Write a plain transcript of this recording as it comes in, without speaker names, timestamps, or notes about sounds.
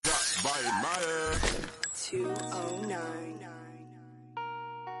209.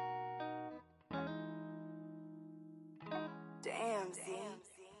 Damn, Z.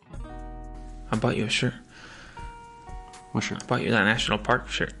 I bought you a shirt. What shirt? I bought you that National Park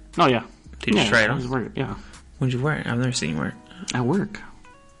shirt. Oh, yeah. Did you try it on? Yeah. When'd you wear it? I've never seen you wear it. At work.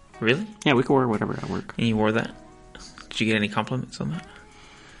 Really? Yeah, we could wear whatever at work. And you wore that? Did you get any compliments on that?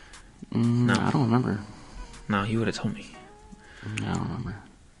 No. I don't remember. No, you would have told me. No, I don't remember.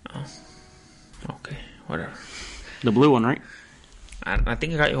 Oh. Okay, whatever. The blue one, right? I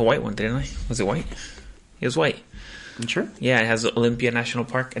think I got you a white one, didn't I? Was it white? It was white. You sure? Yeah, it has Olympia National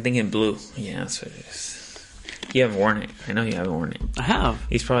Park. I think in blue. Yeah, that's what it is. You haven't worn it. I know you haven't worn it. I have.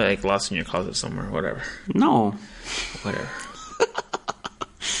 He's probably like lost in your closet somewhere. Whatever. No. Whatever.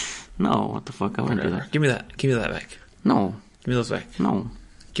 No, what the fuck? I wouldn't do that. Give me that. Give me that back. No. Give me those back. No.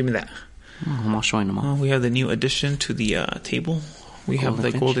 Give me that. I'm not showing them off. We have the new addition to the table. We have the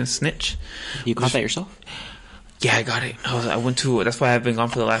Golden golden snitch. You caught that yourself? Yeah, I got it. I went to. That's why I've been gone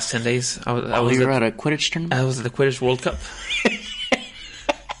for the last 10 days. I was you were at a Quidditch tournament? I was at the Quidditch World Cup.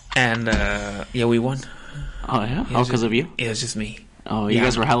 And yeah, we won. Oh yeah? Oh, because of you? It was just me. Oh, you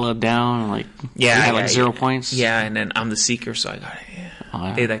guys were hella down, like you had like 0 points. Yeah, and then I'm the seeker, so I got it. Yeah. Oh,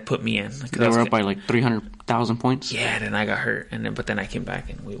 yeah. They like put me in. They were up by like 300,000 points. Yeah, and then I got hurt, but then I came back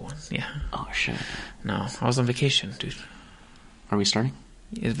and we won. Yeah. Oh shit. No, I was on vacation, dude. Are we starting?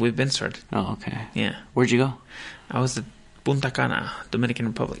 We've been started. Oh, okay. Yeah. Where'd you go? I was at Punta Cana, Dominican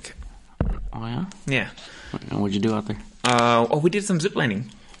Republic. Oh yeah. Yeah. And what'd you do out there? We did some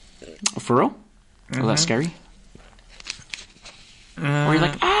ziplining. For real? Mm-hmm. Was that scary? Or you're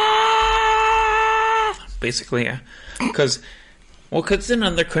like, ah! Basically, yeah. Because it's in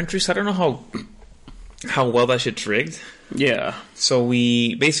another country, so I don't know how well that shit's rigged. Yeah. So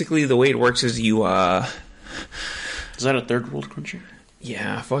basically the way it works is you Is that a third world country?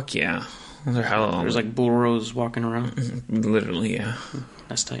 Yeah, fuck yeah. There's like burros walking around. Literally, yeah.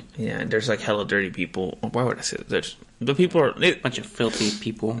 That's tight. Yeah, there's like hella dirty people. Why would I say that? The people are bunch of filthy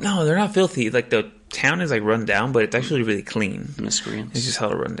people. No, they're not filthy. Like the town is like run down, but it's actually really clean. Miscreants. It's just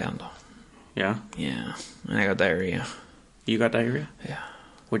hella run down though. Yeah. Yeah, and I got diarrhea. You got diarrhea? Yeah.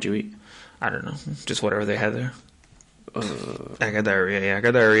 What'd you eat? I don't know, just whatever they had there. I got diarrhea. Yeah, I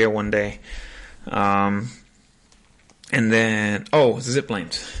got diarrhea one day. And then zip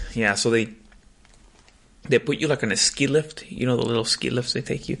lines. Yeah, so they put you like on a ski lift, you know, the little ski lifts they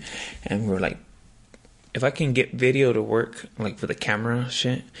take you, and we're like, if I can get video to work like for the camera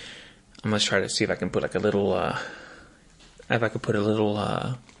shit, I'm gonna try to see if I can put like a little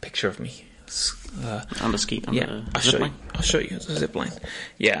picture of me on the ski. I'll show you the zip line.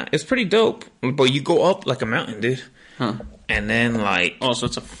 Yeah, it's pretty dope, but you go up like a mountain, dude. Huh. And then like so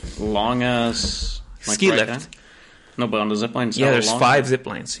it's a long ass ski lift. Down? No, but on the zip line, there's 5 zip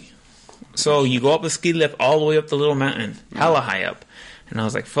lines. So you go up a ski lift all the way up the little mountain, hella high up. And I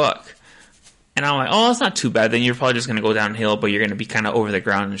was like, fuck. And I'm like, it's not too bad. Then you're probably just going to go downhill, but you're going to be kind of over the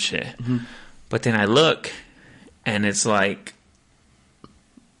ground and shit. Mm-hmm. But then I look, and it's like,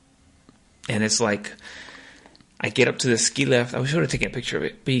 I get up to the ski lift. I wish I would have taken a picture of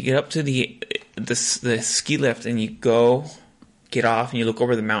it. But you get up to the ski lift, and you get off, and you look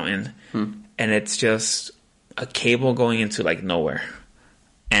over the mountain, and it's just a cable going into like nowhere.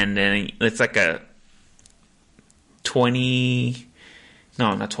 And then it's like a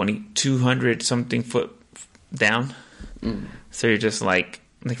 200 something foot down. So you're just like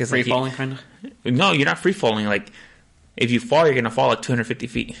it's free falling kind of? No, you're not free falling. Like if you fall, you're going to fall at 250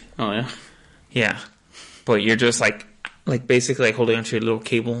 feet. Oh yeah. Yeah. But you're just like basically like holding onto your little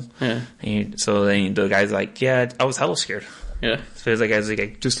cable. Yeah. And so then the guy's like, yeah, I was hella scared. Yeah. So the guy's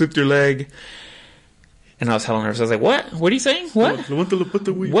like, just lift your leg. And I was telling her, so I was like, what? What are you saying? What?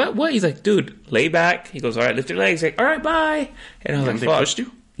 What? He's like, dude, lay back. He goes, all right, lift your legs. He's like, all right, bye. And I was like, they fuck. pushed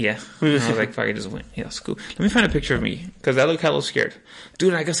you? Yeah. And I was like, fuck, I just went. Yeah, it's cool. Let me find a picture of me, because I look hella scared.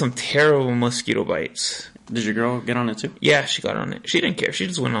 Dude, I got some terrible mosquito bites. Did your girl get on it too? Yeah, she got on it. She didn't care. She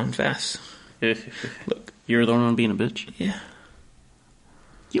just went on fast. Look. You're the one being a bitch? Yeah.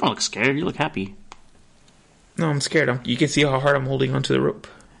 You don't look scared. You look happy. No, I'm scared. You can see how hard I'm holding onto the rope.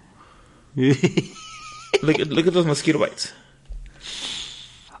 Look at those mosquito bites.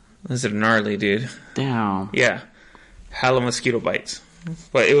 Those are gnarly, dude. Damn. Yeah. Hella mosquito bites.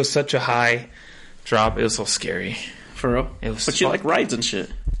 But it was such a high drop. It was so scary. For real? But you like rides and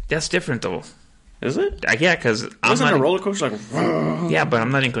shit. That's different, though. Is it? Yeah, because I'm not a roller coaster. Like, yeah, but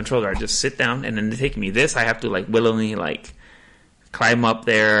I'm not in control. I just sit down, and then they take me. This, I have to like willingly like climb up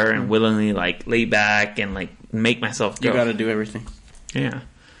there and willingly like lay back and like make myself go. You got to do everything. Yeah.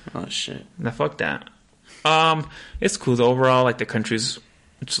 Oh shit. Now fuck that. It's cool though. Overall, like the country's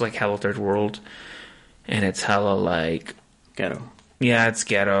It's like hella third world, and it's hella like Ghetto. Yeah, it's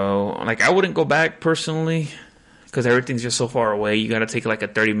ghetto. Like, I wouldn't go back personally because everything's just so far away. You got to take like a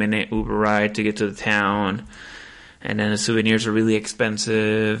 30-minute Uber ride to get to the town, and then the souvenirs are really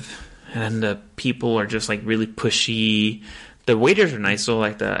expensive, and then the people are just like really pushy. The waiters are nice though,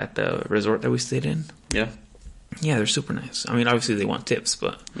 like at the resort that we stayed in. Yeah. Yeah, they're super nice. I mean, obviously they want tips,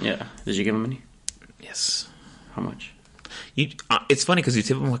 but Yeah. Did you give them any? yes. How much? It's funny because you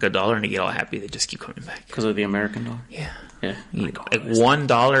tip them like $1 and they get all happy. They just keep coming back. Because of the American dollar? Yeah. Yeah. Like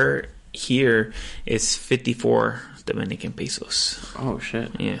 $1 here is 54 Dominican pesos. Oh,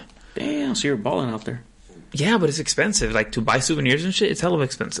 shit. Yeah. Damn, so you're balling out there. Yeah, but it's expensive. Like, to buy souvenirs and shit, it's hella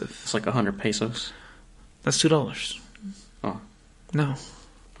expensive. It's like 100 pesos. That's $2. Oh. No.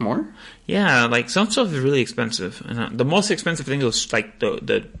 More? Yeah, like, some stuff is really expensive. And the most expensive thing was, like,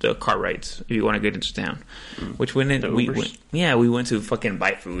 the car rides, if you want to get into town. Which we went, we went to fucking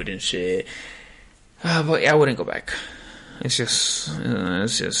buy food and shit. But yeah, I wouldn't go back. It's just...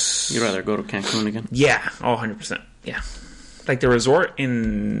 You'd rather go to Cancun again? Yeah, 100%. Yeah. Like, the resort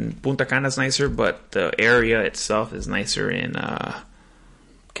in Punta Cana is nicer, but the area itself is nicer in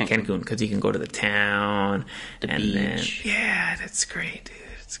Cancun because you can go to the town. The and beach. Then, yeah, that's great, dude.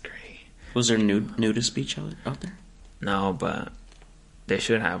 It's great. Was there nudist beach out there? No, but they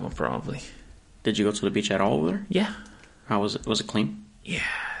should have one probably. Did you go to the beach at all over there? Yeah. How was it? Was it clean? Yeah.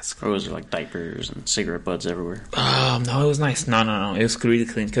 Or was there like diapers and cigarette butts everywhere? No, it was nice. No. It was really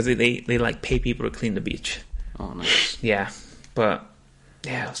clean because they like pay people to clean the beach. Oh, nice. Yeah. But,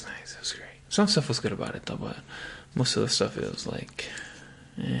 yeah, it was nice. It was great. Some stuff was good about it, though, but most of the stuff, it was like,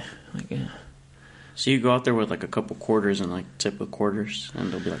 yeah. So you go out there with like a couple quarters and like tip with quarters,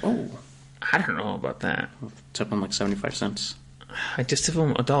 and they'll be like, oh. I don't know about that. Tip them like 75 cents. I just tip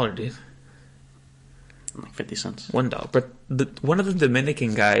them $1, dude. Like 50 cents. $1. But one of the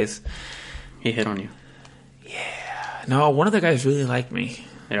Dominican guys... He hit on you. Yeah. No, one of the guys really liked me.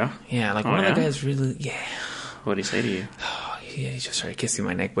 Yeah? Yeah, like one of the guys really... Yeah. What'd he say to you? Yeah, he just started kissing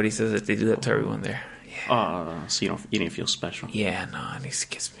my neck, but he says that they do that to everyone there. Yeah. So you didn't feel special? Yeah, no, he needs to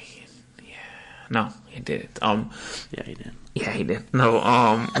kiss me. Yeah. No, he did it. Yeah, he did. Yeah, he did.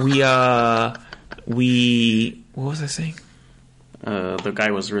 No, we what was I saying? The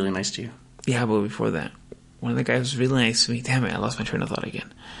guy was really nice to you. Yeah, but before that, one of the guys was really nice to me. Damn it, I lost my train of thought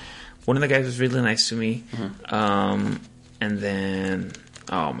again. One of the guys was really nice to me. Mm-hmm. And then,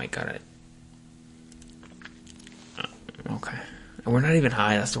 oh my god. Okay. And we're not even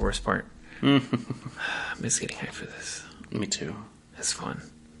high, that's the worst part. I'm just getting high for this. Me too. It's fun.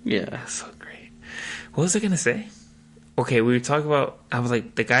 Yeah. That's so great. What was I going to say? Okay, we were talking about, I was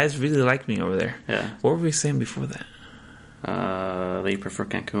like, the guys really like me over there. Yeah. What were we saying before that? They prefer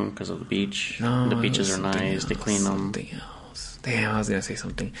Cancun because of the beach. No, the beaches are nice. They clean them. Something else. Damn, I was going to say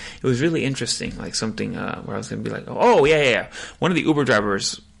something. It was really interesting, like something where I was going to be like, oh, yeah. One of the Uber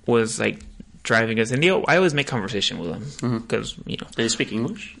drivers was like driving us, and I always make conversation with them because, Did they speak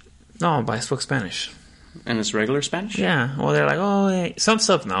English? No, but I spoke Spanish. And it's regular Spanish? Yeah. Well, they're like, oh, yeah. Some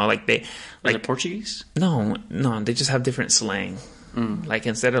stuff now, like they... Is it Portuguese? No, they just have different slang. Like,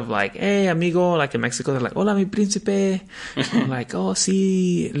 instead of like, hey, amigo, like in Mexico, they're like, hola, mi príncipe. Or like, oh,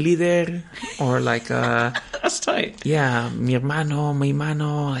 sí, líder. Or like, that's tight. Yeah, mi hermano, mi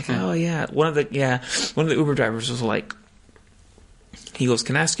mano. Like, oh, yeah. One of the Uber drivers was like, he goes,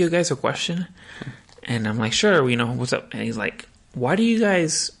 can I ask you guys a question? And I'm like, sure, what's up? And he's like, why do you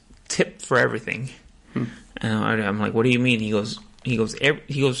guys tip for everything? And I'm like, what do you mean? He goes,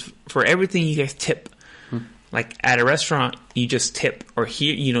 for everything you guys tip. Like, at a restaurant, you just tip. Or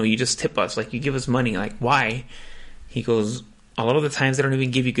here, you just tip us. Like, you give us money. Like, why? He goes, a lot of the times they don't even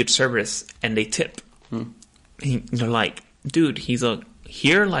give you good service, and they tip. They're like, dude, he's like,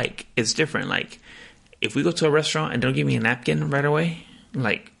 here, like, it's different. Like, if we go to a restaurant and don't give me a napkin right away,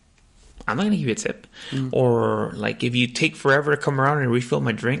 like, I'm not going to give you a tip. Or, like, if you take forever to come around and refill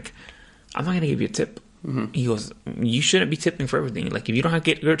my drink, I'm not going to give you a tip. He goes, you shouldn't be tipping for everything. Like, if you don't have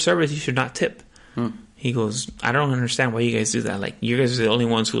good service, you should not tip. He goes, I don't understand why you guys do that. Like, you guys are the only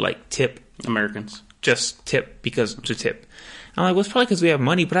ones who, like, tip. Americans. Just tip because to tip. I'm like, well, it's probably because we have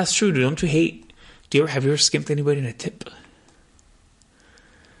money, but that's true, dude. Don't you hate... Have you ever skimped anybody in a tip?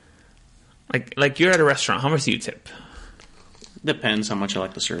 Like you're at a restaurant. How much do you tip? Depends how much I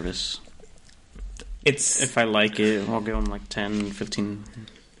like the service. If I like it, I'll give them like 10, 15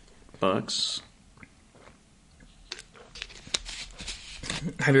 bucks.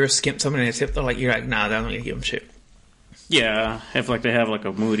 Have you ever skimped someone in a tip? Though, like, you're like, nah, I'm not gonna give them shit. Yeah, if like they have like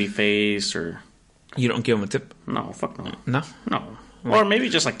a moody face or... You don't give them a tip? No, fuck no. No? No. Or maybe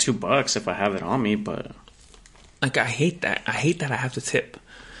just like $2 if I have it on me, but... Like, I hate that. I hate that I have to tip.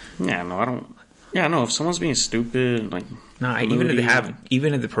 Yeah, no, I don't. Yeah, no. If someone's being stupid, like No, even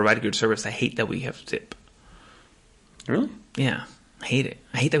if they provide good service, I hate that we have to tip. really. Yeah, I hate it.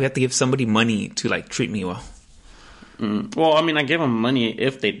 I hate that we have to give somebody money to like treat me well. Well, I mean, I give them money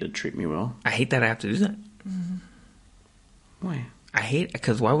if they did treat me well. I hate that I have to do that. Why? I hate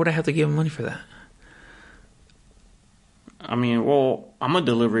because why would I have to give them money for that? I mean, well, I'm a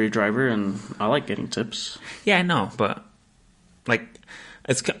delivery driver and I like getting tips. Yeah, I know, but like,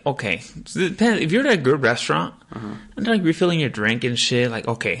 it's okay. So it depends. If you're at a good restaurant and they're like refilling your drink and shit, like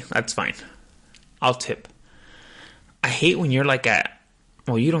okay, that's fine. I'll tip. I hate when you're like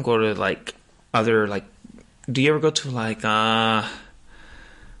well, you don't go to like other like. Do you ever go to like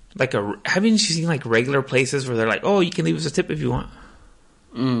haven't you seen like regular places where they're like, oh, you can leave us a tip if you want?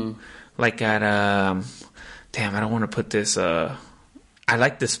 Like at damn, I don't want to put this. I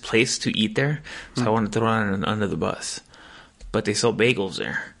like this place to eat there, so I want to throw it under the bus. But they sell bagels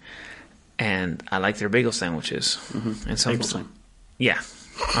there, and I like their bagel sandwiches. And Bagel time. Yeah,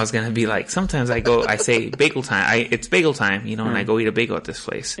 I was gonna be like, sometimes I say bagel time. It's bagel time, and I go eat a bagel at this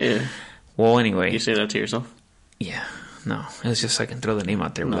place. Yeah. Well, anyway, You say that to yourself? yeah, no, it's just so I can throw the name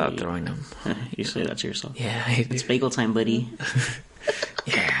out there without throwing them. You say that to yourself. Yeah, It's bagel time, buddy.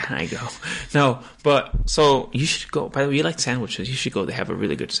 yeah, I go. No, but so you should go. By the way, you like sandwiches? You should go. They have a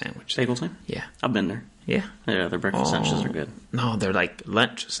really good sandwich. Bagel time? Yeah, I've been there. yeah. Yeah, their breakfast sandwiches are good. No, they're like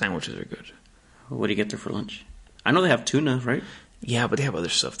lunch sandwiches are good. What do you get there for lunch? I know they have tuna, right? Yeah, but they have other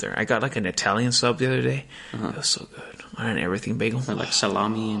stuff there. I got like an Italian sub the other day. It was so good. On an everything bagel. Or like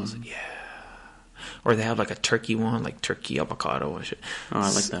salami and... Or they have like a turkey one, like turkey avocado and shit. Oh,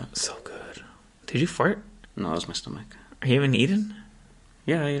 I like that. So good. Did you fart? No, that was my stomach. Are you even eating?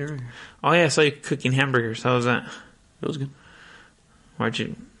 Yeah, I ate it earlier. Oh yeah, I saw you cooking hamburgers. How was that? It was good. Why'd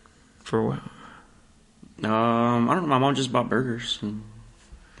you... For what? I don't know. My mom just bought burgers and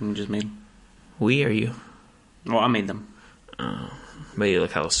just made them. We or you? Well, I made them. But you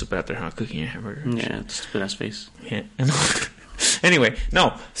look hella stupid out there, huh? Cooking your hamburger. Yeah, stupid ass face. Yeah. Anyway,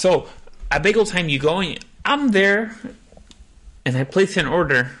 no. So at bagel time, you go and I'm there, and I place an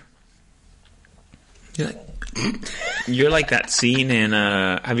order. You're like that scene in.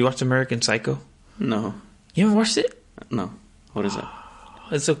 Have you watched American Psycho? No. You haven't watched it? No. What is that?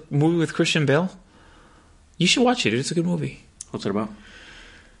 It's a movie with Christian Bale. You should watch it. It's a good movie. What's it about?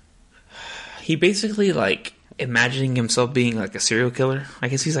 He basically like imagining himself being like a serial killer. I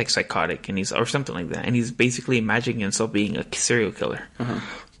guess he's like psychotic and or something like that. And he's basically imagining himself being a serial killer.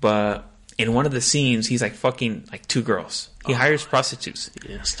 But in one of the scenes, he's like fucking like two girls. He hires prostitutes.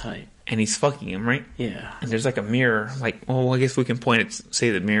 Yeah, that's tight. And he's fucking them, right? Yeah. And there's like a mirror, like, I guess we can point it, say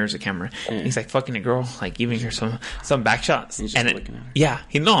the mirror is a camera. Yeah. And he's like fucking a girl, like giving her some back shots. He's just looking at her. Yeah,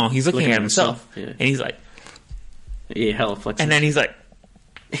 he's looking at himself. Yeah. And he's like, yeah, hella flexing. And then he's like,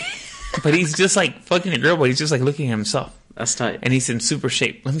 but he's just like fucking a girl, but he's just like looking at himself. That's tight. And he's in super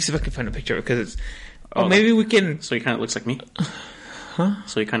shape. Let me see if I can find a picture of it, because it's, maybe we can. So he kind of looks like me? Huh?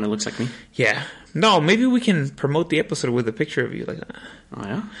 So he kind of looks like me? Yeah. No, maybe we can promote the episode with a picture of you like that. Oh,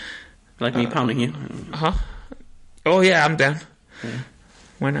 yeah? Like me pounding you? Huh? Oh, yeah, I'm down. Yeah.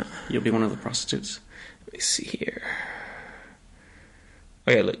 Why not? You'll be one of the prostitutes. Let me see here.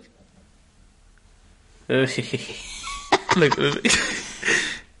 Oh, yeah, look. Look.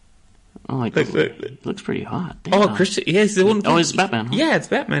 Oh, like, look. Looks pretty hot. Damn. Oh, Christian. Yeah, it's the one. Oh, it's Batman. Huh? Yeah, it's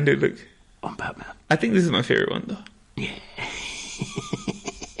Batman, dude. Look. Oh, Batman. I think this is my favorite one, though. Yeah.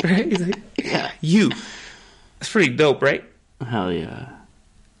 Right? He's like, yeah, you. It's pretty dope, right? Hell yeah.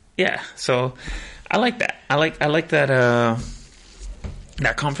 Yeah, so I like that. I like that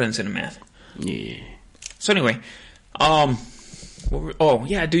that confidence in a man. Yeah. So anyway,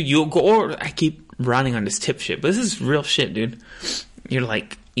 yeah, dude, you go. Or I keep running on this tip shit, but this is real shit, dude. You're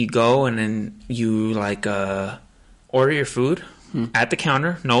like, you go and then you like order your food at the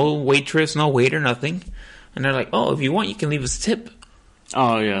counter. No waitress, no waiter, nothing. And they're like, oh, if you want, you can leave us a tip.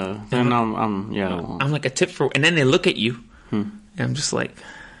 Oh yeah, and I'm like a tip for, and then they look at you, and I'm just like,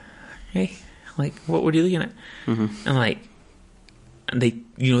 hey, like, what were you looking at? And like, and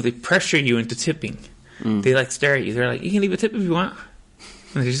they pressure you into tipping. They like stare at you. They're like, you can leave a tip if you want.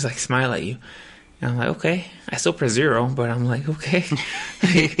 And they just like smile at you. And I'm like, okay. I still press 0, but I'm like, okay.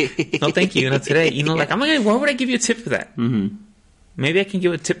 No, thank you. Not today. Like, I'm like, why would I give you a tip for that? Maybe I can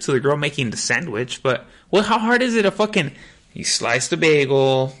give a tip to the girl making the sandwich, but how hard is it to fucking... You slice the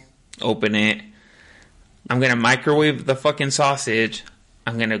bagel, open it. I'm going to microwave the fucking sausage.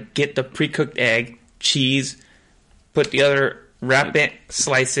 I'm going to get the pre-cooked egg, cheese, put the other, wrap it,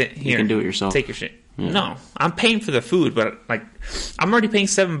 slice it. Here, you can do it yourself. Take your shit. Yeah. No, I'm paying for the food, but like, I'm already paying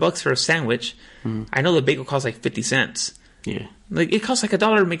 $7 for a sandwich. I know the bagel costs like 50 cents. Yeah. Like, it costs like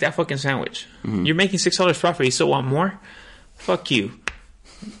 $1 to make that fucking sandwich. You're making $6 profit. You still want more? Fuck you.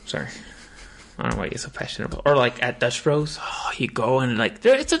 Sorry. I don't know why you get so passionate about. Or like at Dutch Bros, you go and like,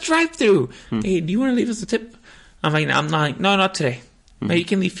 it's a drive-through. Hey, do you want to leave us a tip? I'm like, no, not today. No, you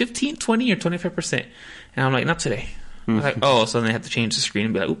can leave 15, 20, or 25%. And I'm like, not today. I'm like, oh, so then they have to change the screen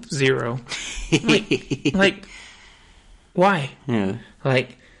and be like, oops, 0. like, why? Yeah.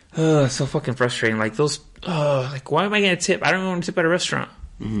 Like, it's so fucking frustrating. Like those, like, why am I going to tip? I don't even want to tip at a restaurant.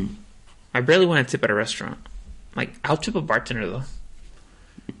 I barely want to tip at a restaurant. Like, I'll tip a bartender though.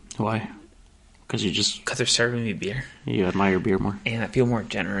 Why? Because they're serving me beer. You admire beer more. And I feel more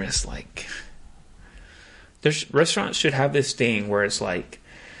generous. Like, restaurants should have this thing where it's like,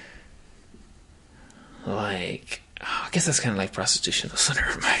 I guess that's kind of like prostitution. So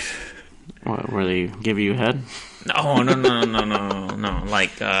never mind. What, where they give you a head? No.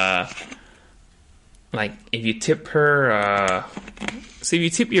 Like if you tip her, so if you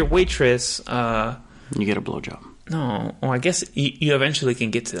tip your waitress, you get a blowjob. No, well, I guess you eventually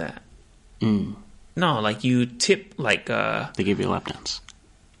can get to that. No, like you tip like they give you a lap dance.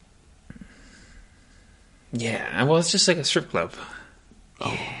 Yeah, well, it's just like a strip club.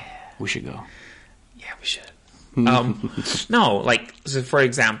 Oh, we should go. Yeah, we should. No, like so for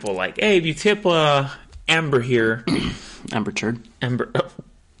example, like hey, if you tip Amber here, Amber Turd. Amber,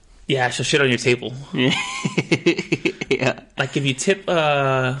 yeah, she'll shit on your table. Yeah. Like if you tip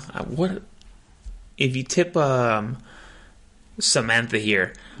what? If you tip Samantha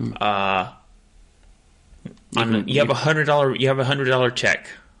here, you have $100 check,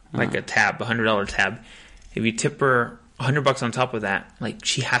 like a tab, $100 tab. If you tip her $100 on top of that, like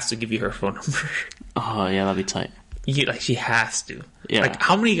she has to give you her phone number. Oh yeah, that'd be tight. She has to. Yeah. Like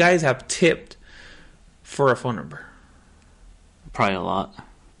how many guys have tipped for a phone number? Probably a lot.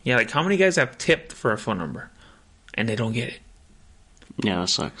 Yeah, like how many guys have tipped for a phone number and they don't get it? Yeah, that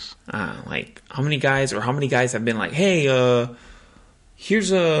sucks. Like how many guys have been like, hey,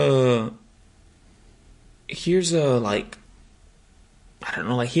 here's a like, I don't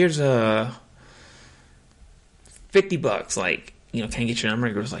know, like here's a $50, like, you know, can I get your number?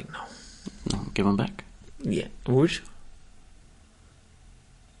 And girl's like, no, give them back. Yeah, would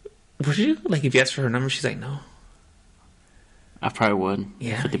you? Like if you asked for her number, she's like, no. I probably would.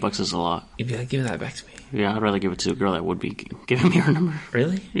 Yeah, $50 is a lot. You'd be like, give that back to me. Yeah, I'd rather give it to a girl that would be giving me her number.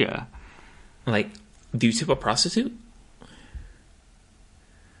 Really? Yeah. Like, do you tip a prostitute?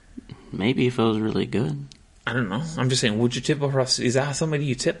 Maybe if it was really good. I don't know. I'm just saying, would you tip a prostitute? Is that somebody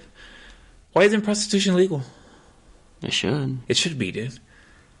you tip? Why isn't prostitution legal? It should. It should be, dude.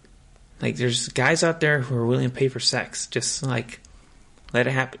 Like, there's guys out there who are willing to pay for sex. Just, like, let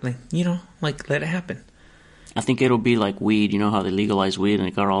it happen. Like, you know, like, let it happen. I think it'll be like weed. You know how they legalized weed and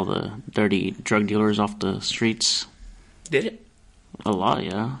they got all the dirty drug dealers off the streets? Did it? A lot,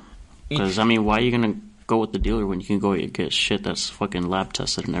 yeah. Because, I mean, why are you going to go with the dealer when you can go get shit that's fucking lab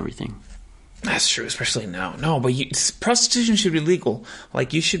tested and everything? That's true, especially now. No, but prostitution should be legal.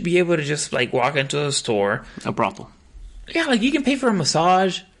 Like, you should be able to just, like, walk into a store. A brothel. Yeah, like, you can pay for a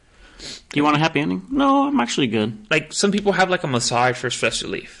massage. Do you want a happy ending? No, I'm actually good. Like, some people have, like, a massage for stress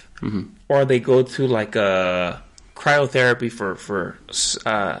relief. Mm-hmm. Or they go to, like, a cryotherapy for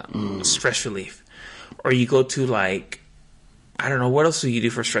stress relief. Or you go to, like, I don't know, what else do you do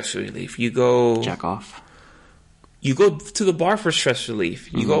for stress relief? You go... Jack off. You go to the bar for stress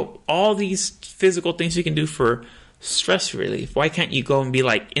relief. You go all these physical things you can do for stress relief. Why can't you go and be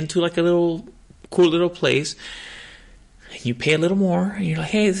like into like a little cool little place? And you pay a little more, and you're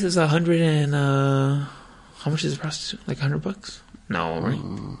like, hey, this is 100 and how much is a prostitute? Like $100? No, right?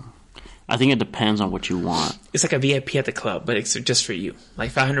 I think it depends on what you want. It's like a VIP at the club, but it's just for you.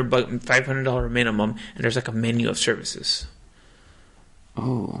 Like $500 minimum, and there's like a menu of services.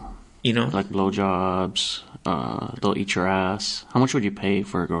 Oh. You know? Like blowjobs, they'll eat your ass. How much would you pay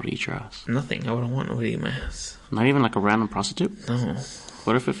for a girl to eat your ass? Nothing. I wouldn't want nobody to eat my ass. Not even like a random prostitute? No.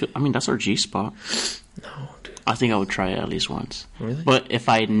 What if I mean, that's our G-spot. No, dude. I think I would try it at least once. Really? But if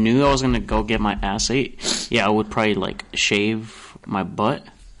I knew I was going to go get my ass ate, yeah, I would probably like shave my butt.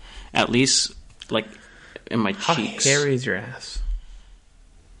 At least like in my cheeks. How hairy is your ass?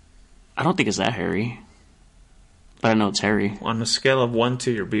 I don't think it's that hairy. But I know it's hairy. On a scale of 1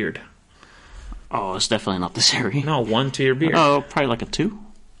 to your beard. Oh, it's definitely not this hairy. No, 1 to your beard. Oh, probably like a 2.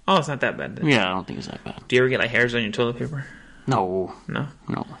 Oh, it's not that bad then. Yeah, I don't think it's that bad. Do you ever get like hairs on your toilet paper? No. No?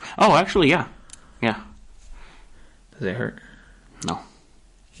 No. Oh, actually, yeah. Yeah. Does it hurt? No.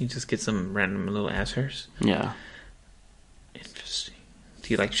 You just get some random little ass hairs? Yeah. Interesting.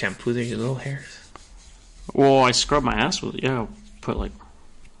 Do you like shampoo your little hairs? Well, I scrub my ass with it. Yeah, I'll put like...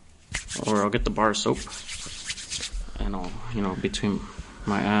 Or I'll get the bar of soap. and I'll, between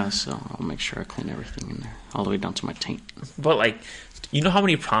my ass, I'll make sure I clean everything in there, all the way down to my taint. But, like, you know how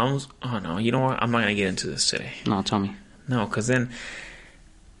many problems... Oh, no, you know what? I'm not going to get into this today. No, tell me. No, because then...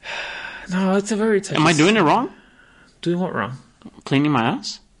 No, it's a very touchy... Am I doing it wrong? Doing what wrong? Cleaning my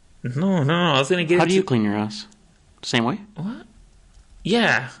ass? No, I was going to get How do you clean your ass? Same way? What?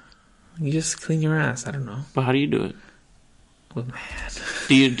 Yeah. You just clean your ass. I don't know. But how do you do it? Oh, man.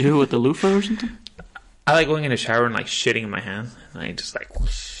 Do you do it with a loofah or something? I like going in the shower and, like, shitting in my hand. And I just, like...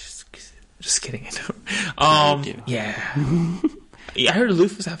 Just kidding. Yeah. Yeah, I heard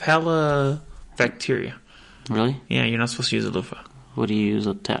loofahs have hella bacteria. Really? Yeah, you're not supposed to use a loofah. What do you use,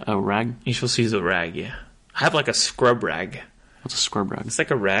 a rag? You're supposed to use a rag, yeah. I have, like, a scrub rag. What's a scrub rag? It's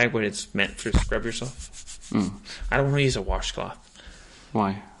like a rag, but it's meant to scrub yourself. I don't want to use a washcloth.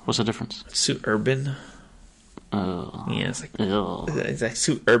 Why? What's the difference? It's too urban. Yeah, it's like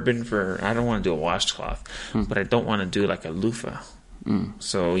too urban for... I don't want to do a washcloth, but I don't want to do, like, a loofah.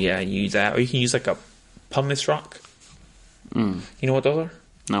 So, yeah, you use that. Or you can use, like, a pumice rock. You know what those are?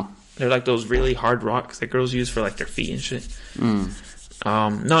 No. They're like those really hard rocks that girls use for, like, their feet and shit.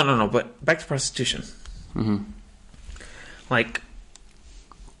 No. But back to prostitution. Like,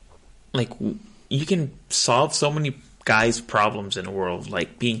 you can solve so many guys' problems in the world,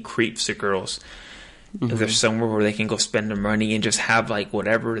 like being creeps to girls. If there's somewhere where they can go spend their money and just have, like,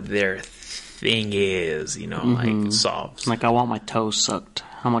 whatever their thing is, like, solves. Like, I want my toes sucked.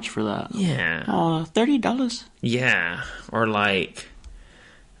 How much for that? Yeah. Oh, $30. Yeah. Or, like,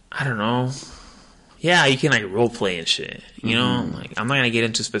 I don't know. Yeah, you can, like, role play and shit. You know? Like, I'm not going to get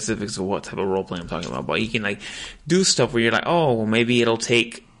into specifics of what type of role play I'm talking about, but you can, like, do stuff where you're like, oh, well, maybe it'll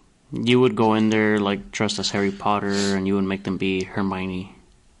take... You would go in there, like, dressed as Harry Potter, and you would make them be Hermione.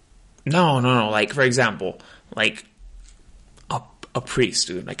 No. Like, for example, like, a priest,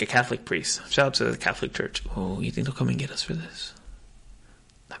 dude. Like, a Catholic priest. Shout out to the Catholic Church. Oh, you think they'll come and get us for this?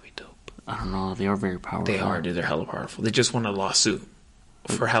 That'd be dope. I don't know. They are very powerful. They are, dude. They're hella powerful. They just won a lawsuit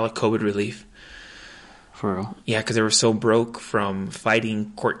for hella COVID relief. For real? Yeah, because they were so broke from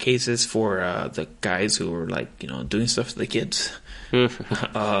fighting court cases for the guys who were, like, doing stuff to the kids.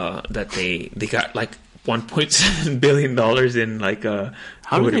 That they got, like, $1.7 billion in, like,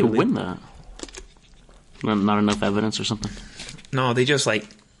 how did they win that? Not enough evidence or something? No, they just, like,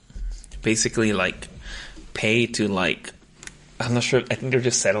 basically, like, pay to, like, I'm not sure. I think they're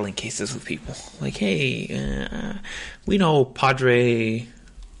just settling cases with people. Like, hey, we know Padre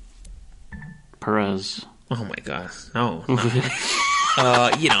Perez. Oh my god, no.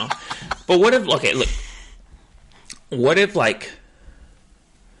 But what if? Okay, look. What if, like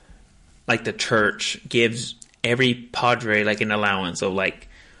the church gives every padre, like, an allowance of, like,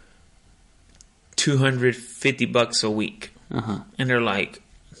 $250 a week, and they're like,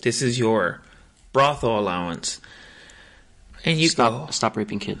 "This is your brothel allowance," and you stop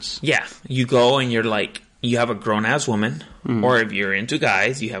raping kids. Yeah, you go and you're like, you have a grown ass woman, or if you're into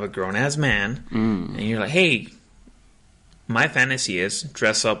guys, you have a grown ass man, and you're like, "Hey, my fantasy is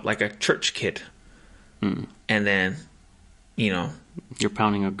dress up like a church kid," and then, you're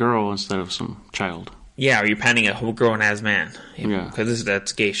pounding a girl instead of some child. Yeah, or you're pounding a whole grown ass man. Yeah, because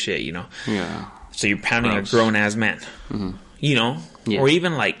that's gay shit, Yeah. So you're pounding a grown ass man. Yeah. Or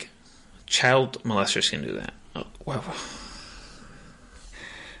even, like, child molesters can do that. Oh, wow.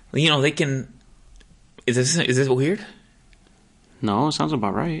 They can. Is this weird? No, it sounds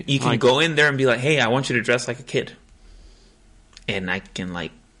about right. You can go in there and be like, "Hey, I want you to dress like a kid," and I can,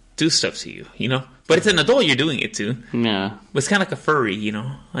 like, do stuff to you, But it's an adult you're doing it to. Yeah. But it's kind of like a furry,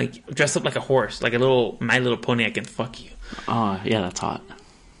 Like, dress up like a horse, like a little My Little Pony. I can fuck you. Oh, yeah, that's hot.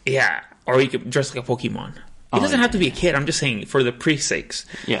 Yeah, or you could dress like a Pokemon. It doesn't have to be a kid. I'm just saying for the priest's sakes.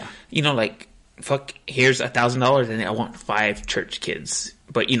 Yeah. Like, fuck, here's $1,000 and I want 5 church kids.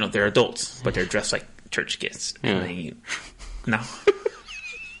 But, they're adults, but they're dressed like church kids. Yeah. No.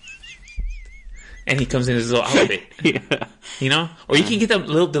 And he comes in his little outfit. Yeah. Or you can get them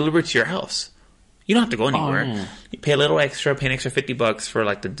delivered to your house. You don't have to go anywhere. Yeah. You pay a little extra, pay an extra $50 for,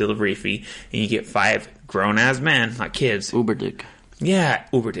 like, the delivery fee, and you get 5 grown-ass men, not kids. Uber dick. Yeah,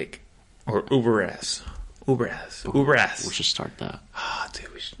 Uber dick. Or Uber ass. Uber ass. Uber ass. We should start that. Oh, dude.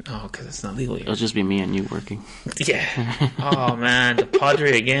 Because it's not legal yet. It'll just be me and you working. Yeah. Oh, man. The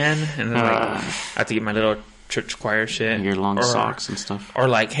Padre again. And then, I have to get my little church choir shit. Your long socks and stuff. Or,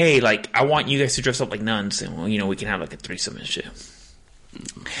 like, hey, like, I want you guys to dress up like nuns. And, we can have, like, a threesome and shit.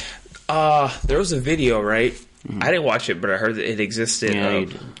 There was a video, right? I didn't watch it, but I heard that it existed.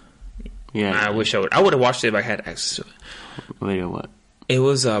 Yeah. I wish I would. I would have watched it if I had access to it. Video what? It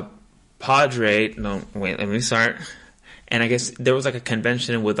was a Padre. No, wait, let me start. And I guess there was, like, a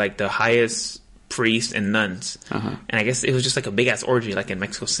convention with, like, the highest priests and nuns. And I guess it was just like a big ass orgy, like in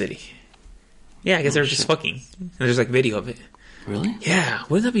Mexico City. Yeah, I guess they were just fucking. And there's like video of it. Really? Yeah,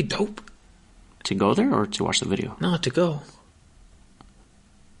 wouldn't that be dope? To go there or to watch the video? No, to go.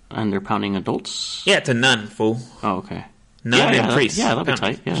 And they're pounding adults? Yeah, it's a nun, fool. Oh, okay. Nun and priest. That'd be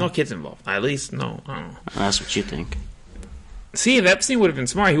tight. Yeah. There's no kids involved. At least, no. I don't know. That's what you think. See, if Epstein would have been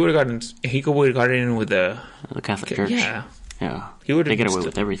smart, he would have gotten in with the Catholic Church. Yeah. Yeah. He would have They get away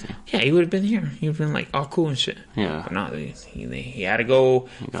with everything. Yeah, he would have been here. He would have been like all cool and shit. Yeah. But no, he had to go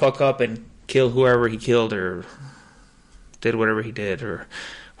fuck up and kill whoever he killed or did whatever he did. Or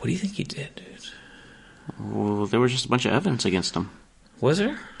what do you think he did, dude? Well, there was just a bunch of evidence against him. Was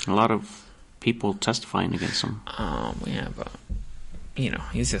there? A lot of people testifying against him. Yeah, but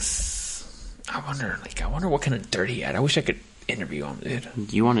he's just. I wonder what kind of dirt he had. I wish I could interview him, dude.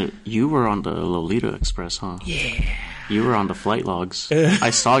 You were on the Lolita Express, huh? Yeah. You were on the flight logs. I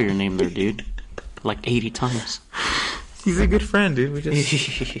saw your name there, dude. Like 80 times. He's a good friend, dude.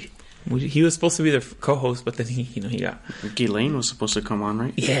 He was supposed to be the co-host, but then he got. Ghislaine was supposed to come on,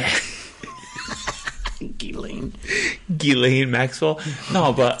 right? Yeah. Ghislaine Maxwell.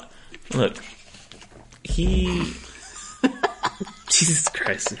 No, but look, Jesus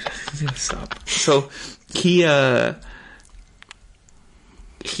Christ, stop. So he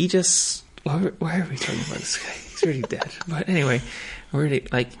just why are we talking about this guy? He's already dead. But anyway,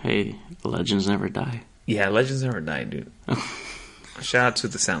 hey, legends never die. Yeah, legends never die, dude. Shout out to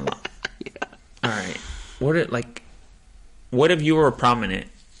the Sandlot. Yeah. All right. What if you were prominent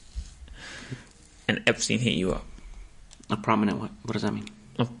and Epstein hit you up? A prominent what? What does that mean?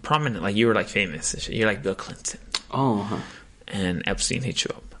 A prominent, like you were like famous and shit. You're like Bill Clinton. Oh, huh. And Epstein hit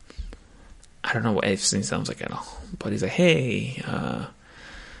you up. I don't know what Epstein sounds like at all. But he's like, hey,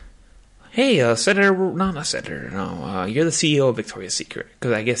 Senator, not Senator, no, you're the CEO of Victoria's Secret.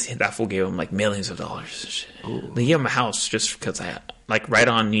 Because I guess that fool gave him like millions of dollars and shit. Ooh. They gave him a house just because right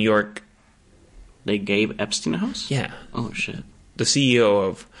on New York. They gave Epstein a house? Yeah. Oh, shit. The CEO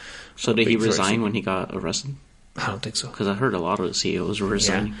of. So did he Victoria's resign Secret. when he got arrested? I don't think so. Because I heard a lot of the CEOs were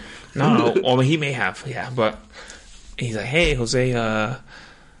resigning. Yeah. No. Well, he may have, yeah. But he's like, hey, Jose,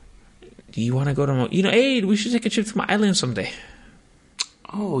 do you want to go to hey, we should take a trip to my island someday.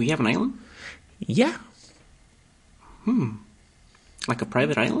 Oh, you have an island? Yeah. Like a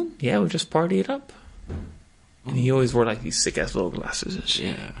private island? Yeah, we just party it up. And he always wore like these sick ass little glasses and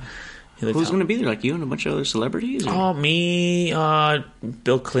shit. Yeah. He looked Who's out. going to be there? Like you and a bunch of other celebrities? Or? Oh, me,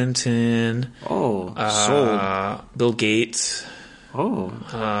 Bill Clinton. Oh, sold. Bill Gates. Oh,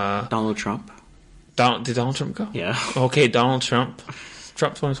 Donald Trump. Did Donald Trump go? Yeah. Okay, Donald Trump.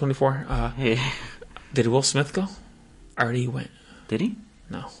 Trump 2024. Hey. Did Will Smith go? Already went. Did he?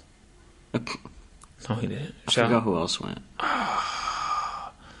 No. No, he didn't. I forgot who else went.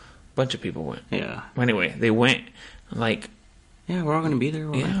 Bunch of people went. Yeah. Anyway, they went like. Yeah, we're all going to be there.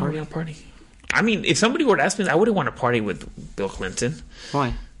 We're Yeah, gonna we're gonna party. I mean, if somebody were to ask me, I wouldn't want to party with Bill Clinton.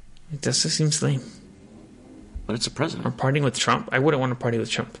 Why? It just seems lame. But it's a Or president. partying with Trump. I wouldn't want to party with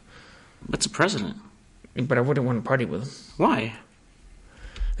Trump. It's a president. But I wouldn't want to party with him. Why?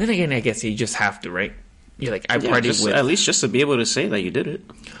 Then again, I guess you just have to, right? You're like, I partied with. At least just to be able to say that you did it.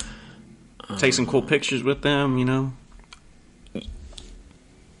 Take some cool pictures with them, you know.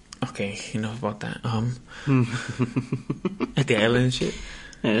 Okay, enough about that. At the island and shit.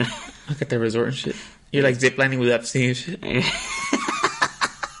 Yeah. Look at the resort and shit. You're like ziplining with Epstein and shit.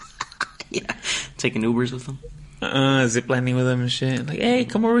 Yeah. Taking Ubers with them. Ziplining with them and shit. Like, hey,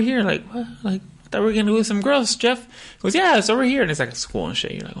 come over here. Like, what? Like, I thought we were gonna do with some girls, Jeff. He goes, yeah, it's over here. And it's like a school and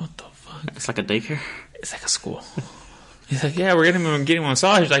shit. You're like, what the fuck? It's like a daycare. It's like a school. He's like, yeah, we're getting a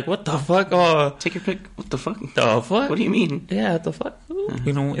massage. Like, what the fuck? Oh, Take your pick. What the fuck? the fuck? What do you mean? Yeah, what the fuck?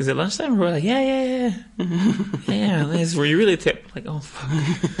 You know, is it lunchtime? We're like, yeah. Yeah, this is where you really tip. Like, oh, fuck.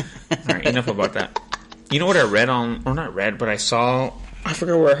 All right, enough about that. You know what I read on, or not read, but I saw, I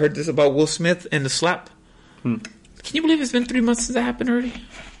forgot where I heard this about Will Smith and the slap. Can you believe it's been 3 months since that happened already?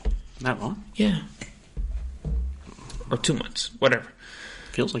 That long? Yeah. Or 2 months, whatever.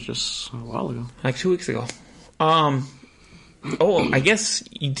 Feels like just a while ago. Like 2 weeks ago. I guess,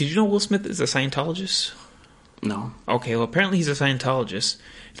 did you know Will Smith is a Scientologist? No. Okay, well, apparently he's a Scientologist.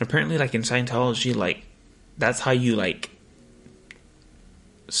 And apparently, like, in Scientology, like, that's how you, like,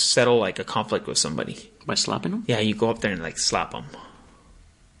 settle, like, a conflict with somebody. By slapping them? Yeah, you go up there and, like, slap them.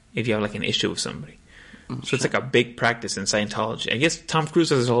 If you have, like, an issue with somebody. So it's, like, a big practice in Scientology. I guess Tom Cruise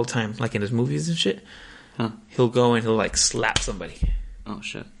does this all the time, like, in his movies and shit. Huh. He'll go and he'll, like, slap somebody. Oh,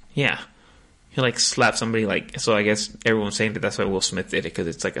 shit. Yeah. He'll, like, slap somebody, like... So I guess everyone's saying that that's why Will Smith did it, because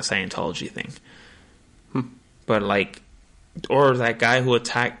it's, like, a Scientology thing. But, like... Or that guy who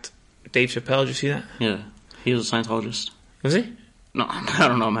attacked Dave Chappelle, did you see that? Yeah. He was a Scientologist. Was he? No, I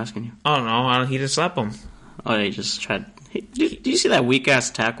don't know. I'm asking you. Oh, no. He didn't slap him. Oh, he just tried. Did you see that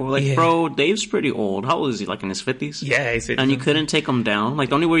weak-ass tackle? Like, Yeah. bro, Dave's pretty old. How old is he? Like, in his 50s? Yeah, he's And you couldn't take him down? Like,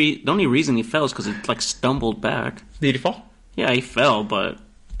 the only reason he fell is because he, like, stumbled back. Did he fall? Yeah, he fell, but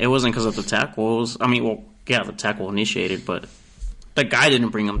it wasn't because of the tackles. I mean, well, yeah, the tackle initiated, but the guy didn't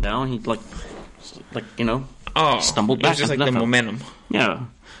bring him down. He, like you know, stumbled It back. was just like after the that fell. momentum. Yeah.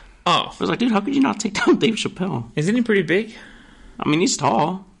 Oh. I was like, dude, how could you not take down Dave Chappelle? Isn't he pretty big? I mean, he's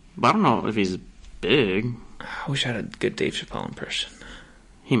tall, but I don't know if he's big. I wish I had a good Dave Chappelle impression.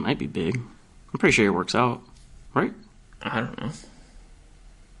 He might be big. I'm pretty sure he works out, right? I don't know.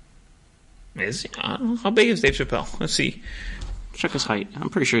 Is he? I don't know. How big is Dave Chappelle? Let's see. Check his height. I'm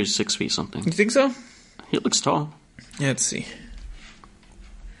pretty sure he's 6 feet something. You think so? He looks tall. Yeah, let's see.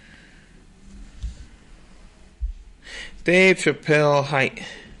 Dave Chappelle height.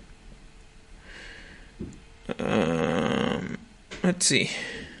 Let's see.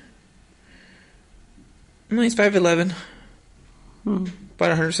 No, he's 5'11". About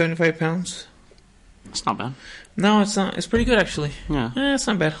 175 pounds. It's not bad. No, it's not. It's pretty good, actually. Yeah. It's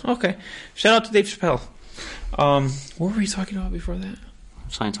not bad. Okay. Shout out to Dave Chappelle. What were we talking about before that?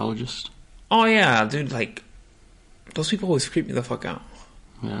 Scientologist. Oh, yeah, dude, like, those people always creep me the fuck out.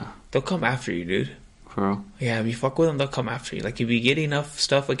 Yeah. They'll come after you, dude. For real? Yeah, if you fuck with them, they'll come after you. Like, if you get enough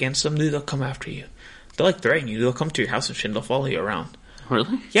stuff against them, dude, they'll come after you. They'll, like, threaten you. They'll come to your house and shit, and they'll follow you around.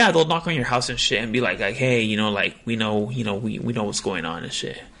 Really? Yeah, they'll knock on your house and shit and be like, hey, you know, like, we know what's going on and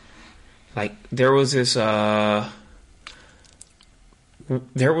shit. Like, there was this, so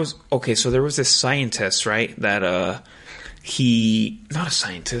there was this scientist, right, that, not a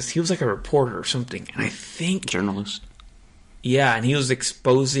scientist, he was like a reporter or something, and I think... Journalist. Yeah, and he was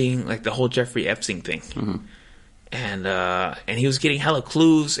exposing, like, the whole Jeffrey Epstein thing. Mm-hmm. And he was getting hella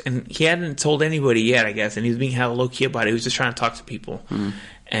clues, and he hadn't told anybody yet, I guess, and he was being hella low-key about it. He was just trying to talk to people. Mm-hmm.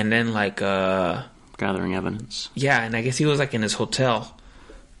 And then, like... gathering evidence. Yeah, and I guess he was, like, in his hotel,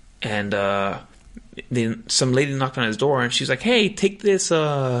 and then some lady knocked on his door, and she's like, hey, take this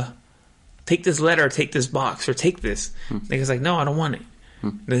letter, take this box, or take this. And the guy's like, no, I don't want it.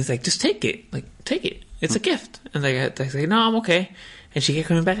 And he's like, just take it. Like, take it. It's a gift. And they say, no, I'm okay. And she kept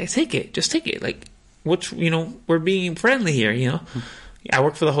coming back, like, take it. Just take it. Like, we're being friendly here, you know? I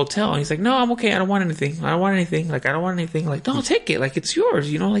work for the hotel. And he's like, no, I'm okay. I don't want anything. Like, I don't want anything. Like, no, take it. Like, it's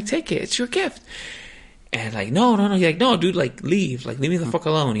yours, you know? Like, take it. It's your gift. And like, no. He's like, no, dude, like, leave. Like, leave me the fuck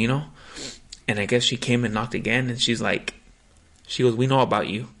alone, you know? And I guess she came and knocked again, and she goes, we know about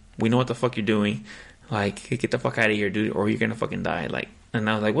you. We know what the fuck you're doing. Like, get the fuck out of here, dude, or you're gonna fucking die. Like, and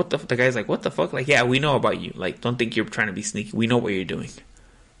I was like, the guy's like, what the fuck? Like, yeah, we know about you. Like, don't think you're trying to be sneaky. We know what you're doing.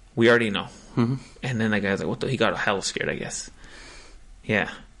 We already know. Mm-hmm. And then the guy's like, he got hella scared, I guess. Yeah.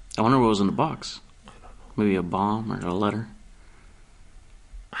 I wonder what was in the box. Maybe a bomb or a letter.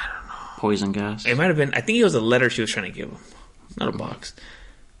 I don't know. Poison gas. It might have been, I think it was a letter she was trying to give him. Not a box.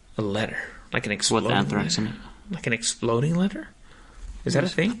 A letter. Like an exploding with anthrax letter. in it. Like an exploding letter? Is that a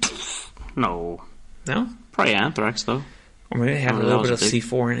thing? No. No? Probably anthrax, though. Or maybe they have a little bit of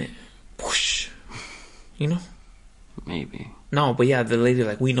C4 in it. Whoosh. You know? Maybe. No, but yeah, the lady,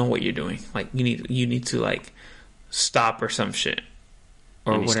 like, we know what you're doing. Like, you need to, like, stop or some shit.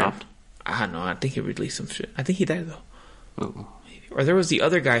 Or and he whatever. Stopped? I don't know. I think he released some shit. I think he died, though. Oh. Or there was the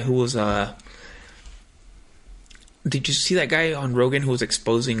other guy who was, did you see that guy on Rogan who was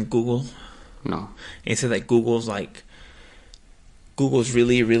exposing Google? No. And he said that Google's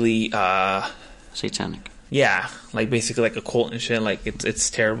really, really, satanic. Yeah, like basically like a cult and shit. Like it's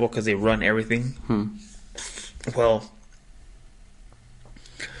terrible because they run everything. Well,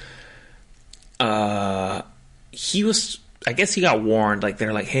 he was. I guess he got warned. Like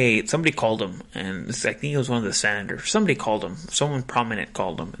they're like, hey, somebody called him, and I think it was one of the senators. Somebody called him. Someone prominent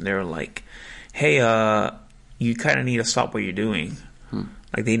called him, and they were like, hey, you kind of need to stop what you're doing.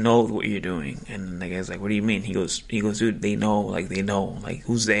 Like, they know what you're doing. And the guy's like, what do you mean? He goes, dude, they know. Like,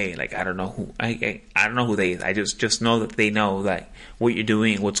 who's they? Like, I don't know who, I don't know who they is. I just know that they know, like, what you're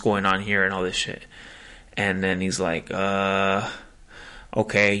doing, what's going on here, and all this shit. And then he's like,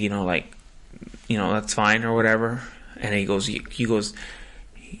 okay, you know, like, you know, that's fine, or whatever. And he goes, you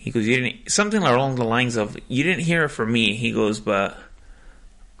didn't, something along the lines of, you didn't hear it from me. He goes, but,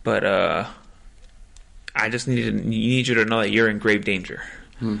 I just need you to know that you're in grave danger.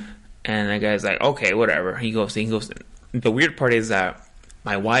 And the guy's like, okay, whatever. He goes, the weird part is that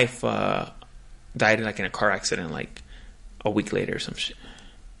my wife died like in a car accident like a week later or some shit.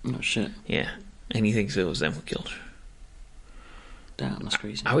 Oh, shit. Yeah. And he thinks it was them who killed her. Damn, that's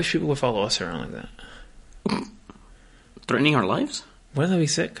crazy. I wish people would follow us around like that. Threatening our lives? Wouldn't that be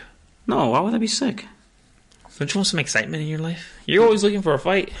sick? No, why would I be sick? Don't you want some excitement in your life? You're always looking for a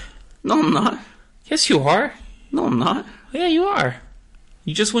fight. No, I'm not. Yes, you are. No, I'm not. Yeah, you are.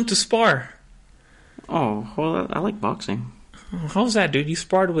 You just went to spar. Oh, well, I like boxing. How's that, dude? You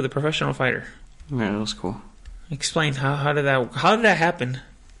sparred with a professional fighter. Yeah, that was cool. Explain how did that happen?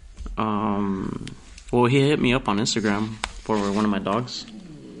 Well, he hit me up on Instagram for one of my dogs.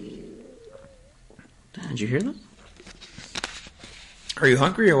 Did you hear that? Are you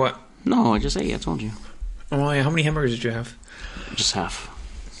hungry or what? No, I just ate. I told you. Oh yeah, how many hamburgers did you have? Just half.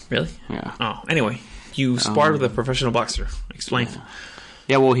 Really? Yeah. Oh, anyway, you sparred with a professional boxer. Explain.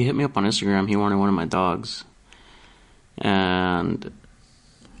 Yeah, well, he hit me up on Instagram. He wanted one of my dogs. And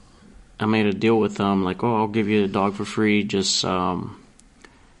I made a deal with him, like, oh, I'll give you the dog for free. Just promote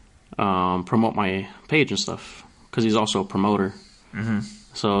my page and stuff. Because he's also a promoter. Mm-hmm.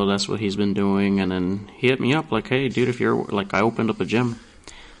 So that's what he's been doing. And then he hit me up, like, hey, dude, if you're, like, I opened up a gym.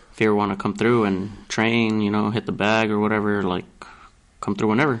 If you ever want to come through and train, you know, hit the bag or whatever, like, come through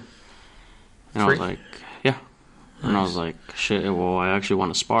whenever. And I was like, yeah. And I was like, shit, well, I actually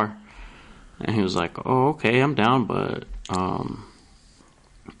want to spar. And he was like, oh, okay, I'm down, but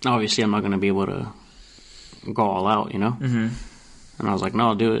obviously I'm not going to be able to go all out, you know? Mm-hmm. And I was like, no,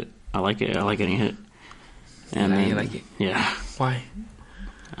 I'll do it. I like it. I like getting hit. And you like it? Yeah. Why?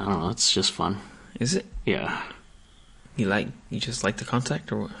 I don't know. It's just fun. Is it? Yeah. You just like the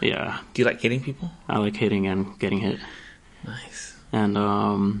contact, or what? Yeah. Do you like hitting people? I like hitting and getting hit. Nice. And,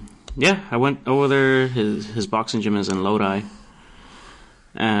 yeah, I went over there. His boxing gym is in Lodi.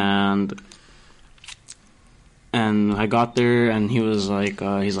 And I got there, and he was like,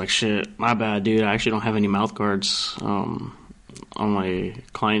 he's like, shit, my bad, dude. I actually don't have any mouth guards. All my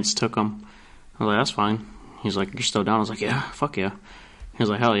clients took them. I was like, that's fine. He's like, you're still down? I was like, yeah, fuck yeah. He was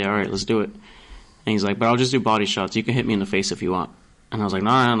like, hell yeah, all right, let's do it. And he's like, but I'll just do body shots. You can hit me in the face if you want. And I was like,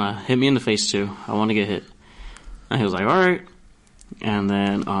 no, hit me in the face too. I want to get hit. And he was like, all right. And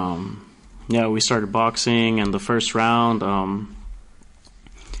then, yeah, we started boxing, and the first round,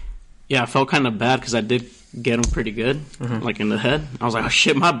 yeah, I felt kind of bad because I did get him pretty good, like in the head. I was like, oh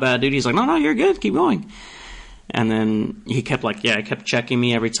shit, my bad, dude. He's like, no, you're good. Keep going. And then he kept he kept checking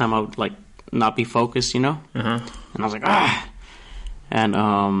me every time I would like not be focused, you know? And I was like, ah. And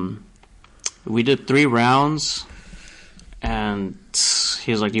we did 3 rounds, and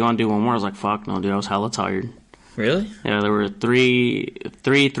he was like, do you want to do one more? I was like, fuck no, dude. I was hella tired. Really? Yeah, there were three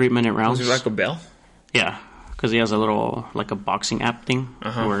 3-minute rounds. Was it like a bell? Yeah, because he has a little, like a boxing app thing,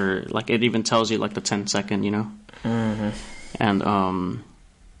 where like it even tells you like the 10-second, you know? And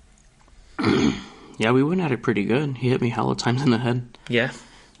yeah, we went at it pretty good. He hit me hella times in the head. Yeah.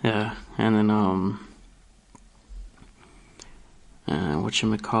 Yeah, and then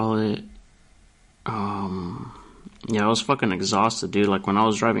whatchamacallit, yeah, I was fucking exhausted, dude. Like when I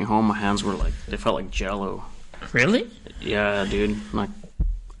was driving home, my hands were like, they felt like jello. Really? Yeah, dude. Like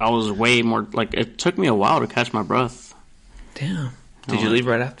I was way more, like it took me a while to catch my breath. Damn. Did you leave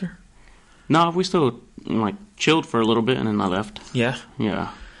right after? No, we still like chilled for a little bit and then I left. Yeah.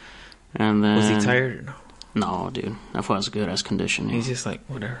 Yeah. And then was he tired or no? No, dude. That was good as conditioning. He's just like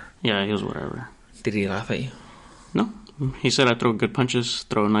whatever. Yeah, he was whatever. Did he laugh at you? No. He said I throw good punches,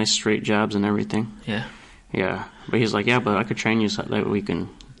 throw nice straight jabs and everything. Yeah. Yeah. But he's like, yeah, but I could train you so that we can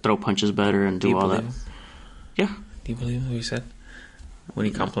throw punches better and do all that. Him? Yeah. Do you believe what he said? When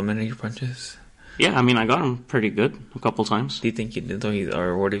he complimented your punches? Yeah, I mean, I got him pretty good a couple times. Do you think you did though?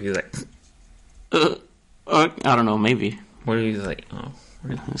 Or what if he's like... I don't know, maybe. What if he's like, oh...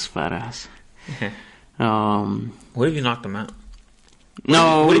 This fat ass. What if you knocked him out?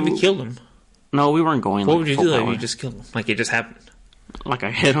 No. What if you killed him? No, we weren't going. What would you do if you just killed him? Like it just happened? Like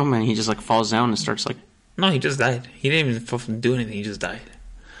I hit him and he just like falls down and starts like... No, he just died. He didn't even fucking do anything. He just died.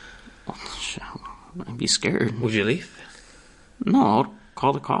 Oh, shit. I'd be scared. Would you leave? No, I'd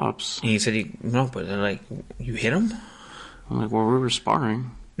call the cops. And he said, no, but they're like, you hit him? I'm like, well, we were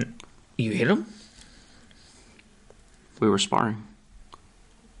sparring. You hit him? We were sparring.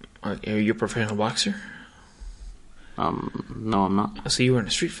 Are you a professional boxer? No, I'm not. So you were in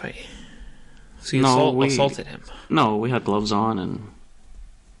a street fight? So you assaulted him? No, we had gloves on, and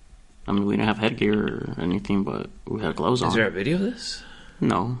I mean, we didn't have headgear or anything, but we had gloves on. Is there a video of this?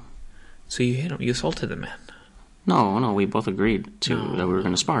 No. So you hit him? You assaulted the man? No, we both agreed that we were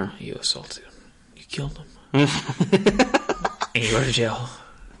going to spar. You assaulted him. You killed him. And you go to jail.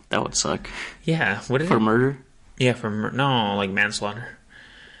 That would suck. Yeah. For murder? Yeah, no, like manslaughter.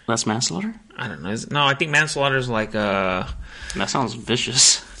 That's manslaughter? I don't know. No, I think manslaughter is like That sounds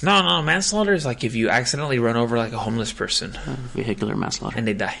vicious. No, manslaughter is like if you accidentally run over like a homeless person. Vehicular manslaughter. And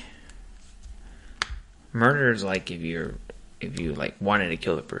they die. Murder is like if you're if you like wanted to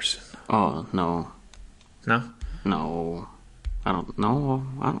kill the person. Oh no, No. no, I don't know.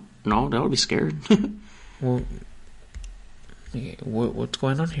 I don't know. That would be scared. Well, okay, what's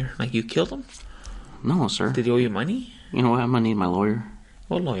going on here? Like you killed him? No, sir. Did he owe you money? You know what? I'm gonna need my lawyer.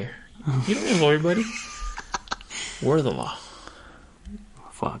 What lawyer? You don't need a lawyer, buddy. We're the law.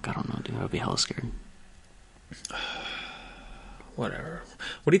 Fuck, I don't know, dude. I'd be hella scared. Whatever.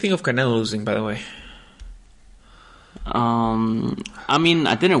 What do you think of Canelo losing, by the way? I mean,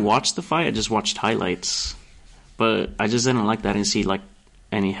 I didn't watch the fight. I just watched highlights, but I just didn't like that. I didn't see like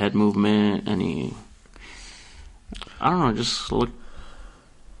any head movement, any. I don't know. Just look.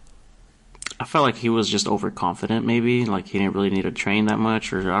 I felt like he was just overconfident. Maybe like he didn't really need to train that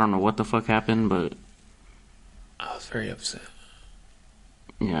much, or I don't know what the fuck happened, but I was very upset.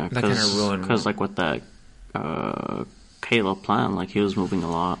 yeah, That kind of ruined. because like with that Caleb Plant, like he was moving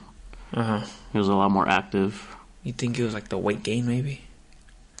a lot. He was a lot more active. You think it was like the weight gain, maybe?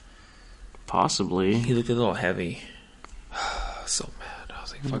 Possibly. He looked a little heavy. So mad. I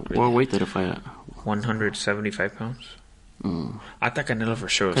was like, fuck. What Really? weight did he fight at? 175 pounds. I thought Canelo for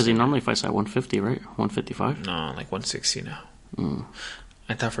sure was. Because he normally fights at 150, right? 155? No, like 160 now.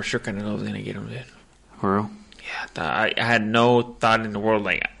 I thought for sure Canelo was gonna get him, dude. For real? Yeah, I had no thought in the world.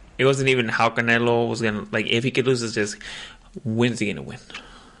 Like, it wasn't even how Canelo was gonna, like, if he could lose, it's just when's he gonna win?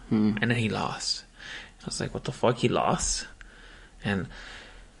 And then he lost. I was like, what the fuck? He lost? And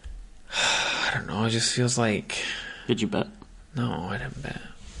I don't know. It just feels like, Did you bet? no, I didn't bet.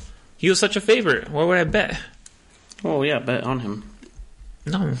 He was such a favorite. Why would I bet? Oh, yeah, bet on him.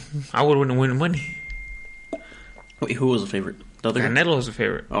 No, I would win money. Wait, who was the favorite? The other guy? Canelo was a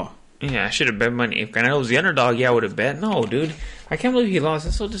favorite. Oh. Yeah, I should have bet money. If Canelo was the underdog, yeah, I would have bet. No, dude. I can't believe he lost.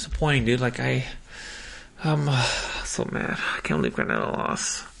 That's so disappointing, dude. Like, I'm so mad. I can't believe Canelo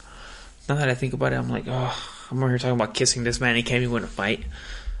lost. Now that I think about it, I'm like, oh, I'm over here talking about kissing this man. He can't even win a fight.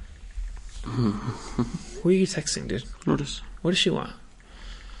 Who are you texting, dude? Notice. What does she want?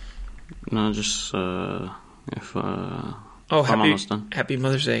 No, just, if Oh, I'm almost done. happy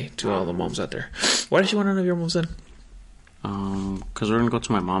Mother's Day to all the moms out there. Why does she want to know your mom's done? Because we're going to go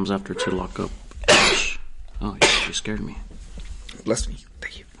to my mom's after to lock up. Oh, you scared me. Bless me.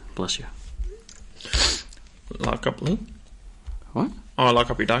 Thank you. Bless you. Lock up Lou? What? Oh, lock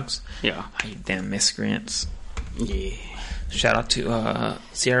up your dogs? Yeah. Oh, you damn miscreants. Yeah. Shout out to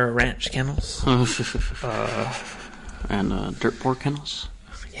Sierra Ranch Kennels. And Dirt Poor Kennels.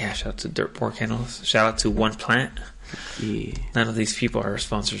 Yeah, shout out to Dirt Poor Kennels. Shout out to One Plant. Yeah. None of these people are our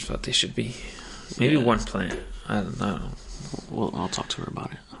sponsors, but they should be. Maybe Yeah. One Plant. I don't know. Well, I'll talk to her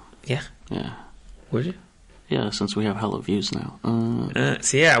about it. Yeah? Yeah. Would you? Yeah, since we have hella views now.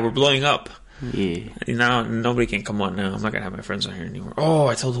 So yeah, we're blowing up. Yeah. Now nobody can come on now. I'm not going to have my friends on here anymore. Oh,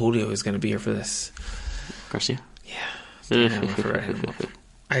 I told Julio he was going to be here for this. Garcia? Yeah, I forgot him.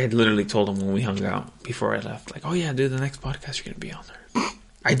 I had literally told him when we hung out before I left, like, oh yeah, dude, the next podcast you're going to be on there.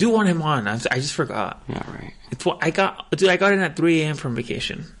 I do want him on. I just forgot. Yeah, right. It's what I got in at 3 a.m. from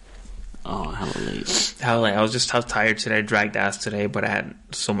vacation. Oh, hella late. Hell, I was just tired today. I dragged ass today, but I had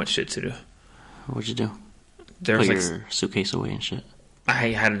so much shit to do. What'd you do? There Put was your suitcase away and shit. I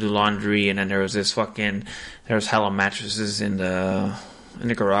had to do laundry, and then there was hella mattresses in the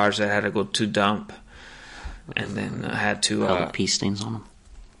garage that I had to go to dump, and then I had to Hella pee stains on them.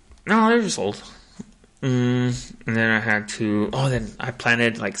 no, they're just old. And then I had to. Oh, then I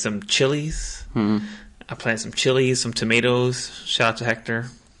planted like some chilies. Mm-hmm. I planted some chilies, some tomatoes. Shout out to Hector.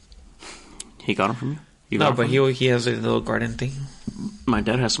 He got them from you? You No, got 'em but from him? he has a little garden thing. My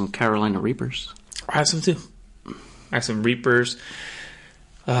dad has some Carolina Reapers. I have some too. I have some Reapers.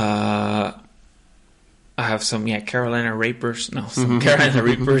 I have some Carolina Reapers. No, some Carolina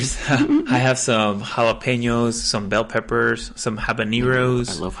Reapers. I have some jalapenos, some bell peppers, some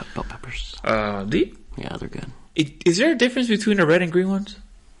habaneros. I love bell peppers. Do you? Yeah, they're good. Is there a difference between the red and green ones?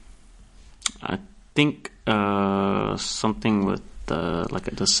 I think something with like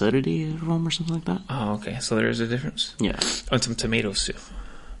the acidity of them or something like that. Oh, okay. So there is a difference. Yeah. Oh, and some tomatoes too.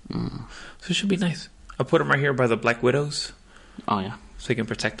 So it should be nice. I'll put them right here by the black widows, Oh yeah. so you can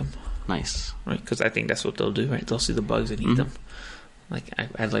protect them, Nice. right? Because I think that's what they'll do, right? They'll see the bugs and eat them. Like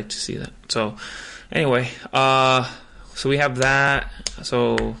I'd like to see that. So anyway, so we have that.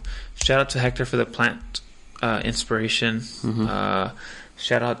 So shout out to Hector for the plant inspiration.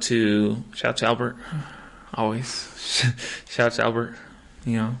 Shout out to Albert. Always shout out to Albert.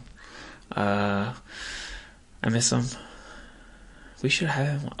 You know, I miss him. We should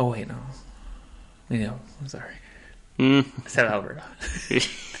have him. Oh wait, no. You know, I'm sorry. I said Albert. That's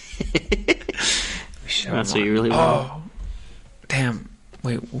what you really want. Oh, damn.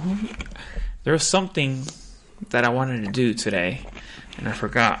 Wait, there was something that I wanted to do today, and I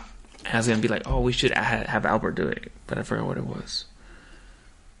forgot. I was gonna be like, oh, we should have Albert do it, but I forgot what it was.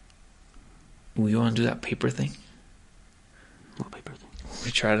 We want to do that paper thing. What paper thing?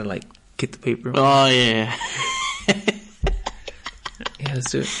 We try to like get the paper. Oh yeah. Yeah,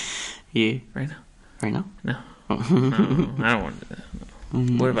 let's do it. Yeah. Right now. Right now? No. No, I don't want to do that.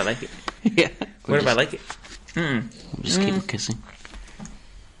 No. What if I like it? Yeah. What if I like it? Just keep kissing.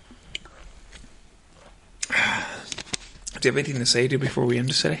 Do you have anything to say, dude, before we end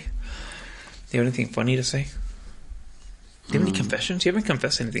this today? Do you have anything funny to say? Do you have any confessions? You haven't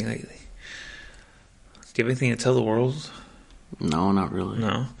confessed anything lately. Do you have anything to tell the world? No, not really.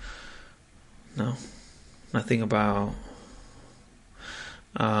 No. Nothing about...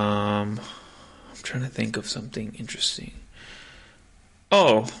 I'm trying to think of something interesting.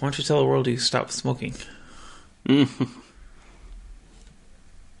 Oh, why don't you tell the world you stopped smoking? I'm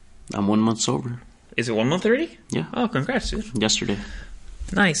 1 month sober. Is it 1 month already? Yeah. Oh, congrats, dude. Yesterday.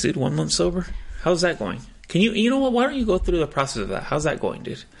 Nice, dude. 1 month sober. How's that going? Can you know what? Why don't you go through the process of that? How's that going,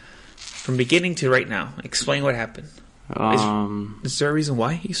 dude? From beginning to right now. Explain what happened. Is there a reason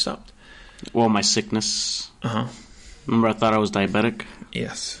why you stopped? Well, my sickness. Uh-huh. Remember I thought I was diabetic?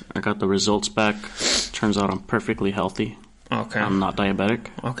 Yes. I got the results back. Turns out I'm perfectly healthy. Okay. I'm not diabetic.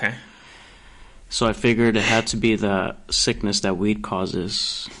 Okay. So I figured it had to be the sickness that weed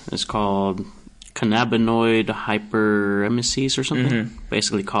causes. It's called cannabinoid hyperemesis or something. Mm-hmm.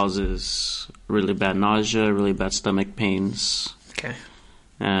 Basically causes really bad nausea, really bad stomach pains. Okay.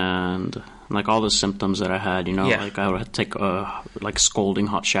 And like all the symptoms that I had, you know, Yeah. like I would take like scalding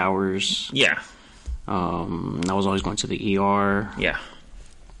hot showers. Yeah. I was always going to the ER. Yeah.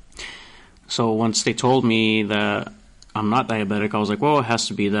 So once they told me that I'm not diabetic, I was like, well, it has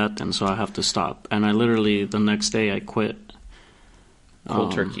to be that then, so I have to stop. And I literally, the next day, I quit.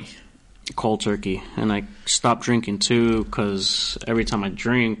 Cold turkey. Cold turkey. And I stopped drinking too, because every time I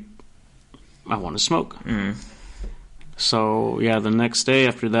drink, I want to smoke. So, yeah, the next day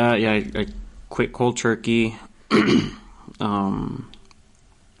after that, yeah, I quit cold turkey.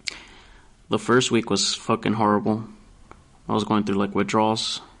 The first week was fucking horrible. I was going through like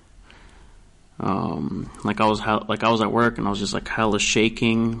withdrawals. Like I was at work and I was just like hella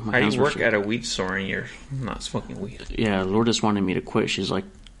shaking. How do you work at a weed store and you're not smoking weed? Yeah, Lourdes wanted me to quit. She's like,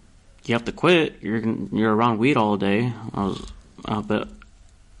 "You have to quit. You're around weed all day." But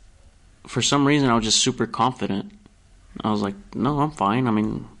for some reason I was just super confident. I was like, "No, I'm fine. I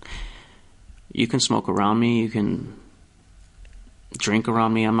mean, you can smoke around me. You can drink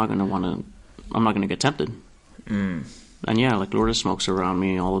around me. I'm not gonna get tempted." And yeah, like Lourdes smokes around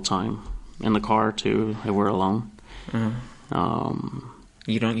me all the time. In the car too, if we're alone.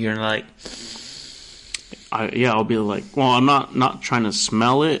 You're like... I'll be like, well, I'm not trying to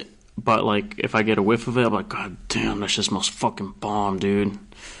smell it, but like if I get a whiff of it, I'm like, God damn, that shit smells fucking bomb, dude.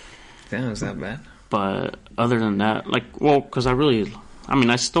 Damn, is that bad? But other than that, like, well, because I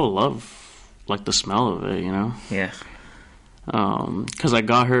still love like the smell of it, you know? Yeah. Because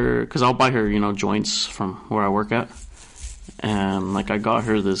I'll buy her, joints from where I work at. And like I got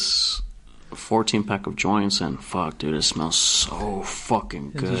her this 14-pack of joints, and fuck, dude, it smells so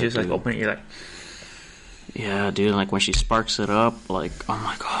fucking good. You just like dude. open it, you're like... Yeah, dude, like when she sparks it up, like, oh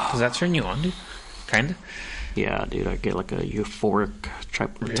my god. Does that turn you on, dude? Kinda? Yeah, dude, I get like a euphoric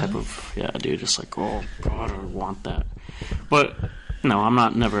type of, yeah, dude, it's like, oh god, I want that. But no, I'm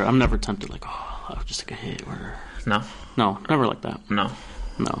never tempted like, oh, I'll just take a hit or... No, never like that. No,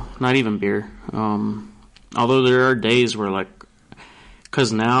 not even beer. Although there are days where like,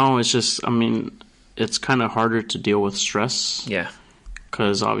 because now it's just, it's kind of harder to deal with stress. Yeah.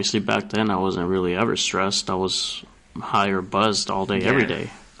 Because obviously back then I wasn't really ever stressed. I was high or buzzed all day, every day.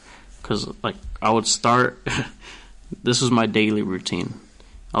 Because like I would start, this was my daily routine.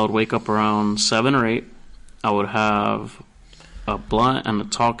 I would wake up around 7 or 8. I would have a blunt and a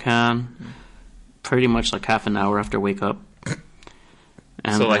tall can, pretty much like half an hour after I wake up.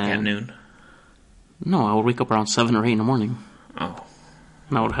 And so like at noon? No, I would wake up around 7 or 8 in the morning. Oh.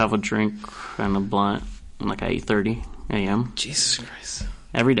 And I would have a drink and a blunt like at 8:30 a.m. Jesus Christ.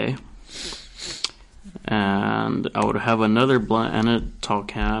 Every day. And I would have another blunt and a tall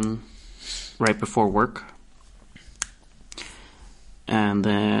can right before work. And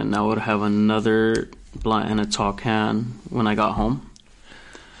then I would have another blunt and a tall can when I got home.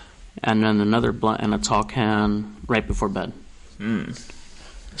 And then another blunt and a tall can right before bed.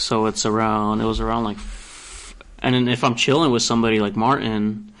 So it was around like... And then if I'm chilling with somebody like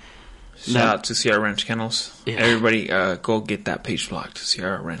Martin... Shout out to Sierra Ranch Kennels. Yeah. Everybody go get that page blocked.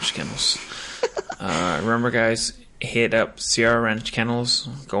 Sierra Ranch Kennels. Remember, guys, hit up Sierra Ranch Kennels.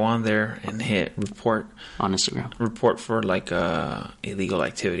 Go on there and hit report on Instagram. Report for like illegal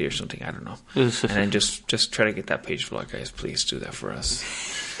activity or something. I don't know. And then just try to get that page blocked, guys. Please do that for us.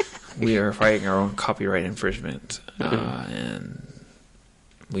 We are fighting our own copyright infringement, and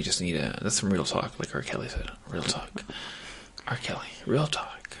we just need that's some real talk, like R. Kelly said. Real talk. R. Kelly, real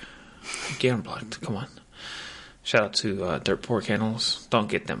talk. Get them blocked. Come on. Shout out to Dirt Poor Kennels. Don't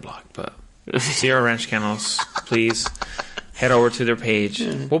get them blocked, but Sierra Ranch Kennels, please head over to their page.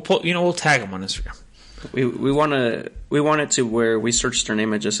 We'll tag them on Instagram. We want it to where we search their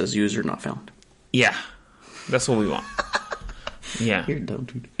name and it just says user not found. Yeah, that's what we want. Yeah. You're dumb,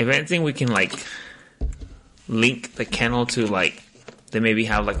 dude. If anything, we can like link the kennel to like they maybe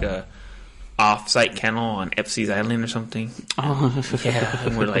have like a off-site kennel on Epstein's Island or something. Oh, yeah.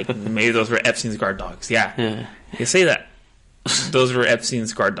 And we're like, maybe those were Epstein's guard dogs. Yeah. You say that. Those were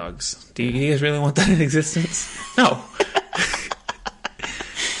Epstein's guard dogs. Do you guys really want that in existence? No.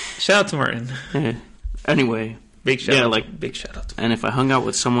 Shout out to Martin. Yeah. Anyway, big shout out. Big shout out. And if I hung out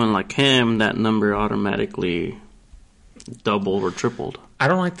with someone like him, that number automatically doubled or tripled. I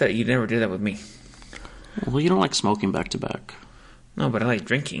don't like that you never did that with me. Well, you don't like smoking back to back. No, but I like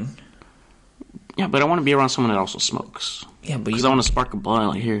drinking. Yeah, but I want to be around someone that also smokes. Yeah, but because I want to spark a blunt.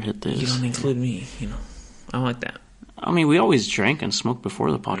 Like, here, hit this. You don't include me. I don't like that. I mean, we always drank and smoked before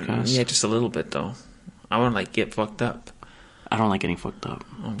the podcast. Yeah, just a little bit though. I want to like get fucked up. I don't like getting fucked up.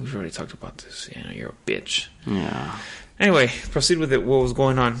 Oh, we've already talked about this. You're a bitch. Yeah. Anyway, proceed with it. What was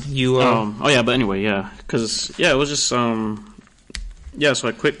going on? But anyway, yeah, because it was just So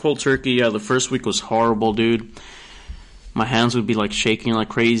I quit cold turkey. Yeah, the first week was horrible, dude. My hands would be like shaking like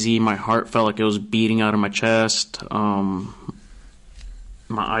crazy. My heart felt like it was beating out of my chest. My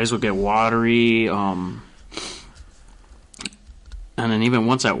eyes would get watery. And then even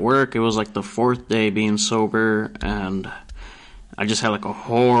once at work, it was like the fourth day being sober, and I just had like a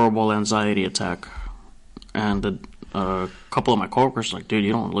horrible anxiety attack. And a couple of my coworkers were like, dude,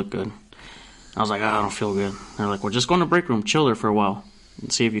 you don't look good. I was like, I don't feel good. They're like, well, just go in the break room, chill there for a while,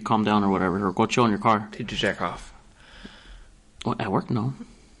 and see if you calm down or whatever, or go chill in your car. Did you jack off? Well, at work, no.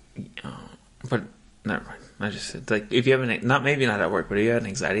 But never mind. I just said, like, if you have not at work, but if you have an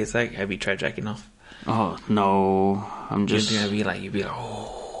anxiety attack, have you tried jacking off? Oh no, I'm just. You'd be like,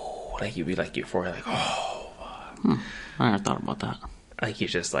 oh, like you'd be like your forehead, like, oh. I never thought about that. Like you're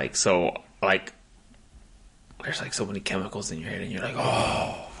just like so like. There's like so many chemicals in your head, and you're like,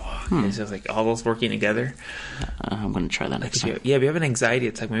 oh, fuck. It's just like all those working together. I'm gonna try that next time. If you have an anxiety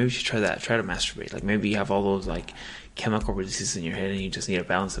attack, maybe you should try that. Try to masturbate. Like maybe you have all those like chemical releases in your head, and you just need to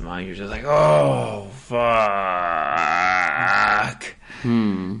balance them out. You're just like, oh, fuck.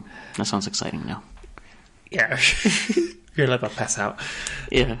 That sounds exciting now. Yeah. You're like about to pass out.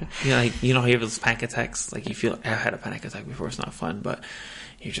 Yeah. You're like, you have those panic attacks. Like you feel, I had a panic attack before. It's not fun, but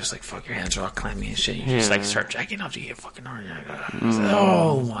you're just like, fuck, your hands are all clammy and shit. You just like start jacking off. You get fucking hard. You're like,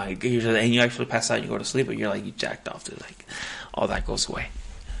 oh my god. And you actually pass out. You go to sleep, but you're like, you jacked off to like, all that goes away.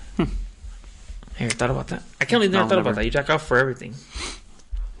 Have you ever thought about that? I can't believe you never thought about that. You jack off for everything.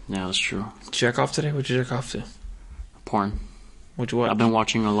 Yeah, that's true. Did you jack off today? What'd you jack off to? Porn. What'd you watch? I've been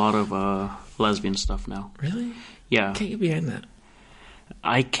watching a lot of lesbian stuff now. Really? Yeah. Can't get behind that.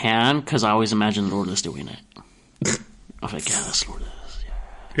 I can, because I always imagine Lourdes doing it. I was like, yeah, that's Lourdes. Yeah.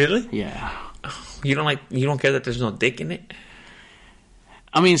 Really? Yeah. You don't care that there's no dick in it?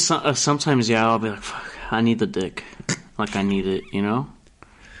 I mean, sometimes, yeah, I'll be like, fuck, I need the dick. Like, I need it,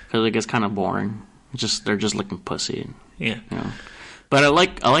 Because it gets kind of boring. They're just licking pussy. Yeah. But I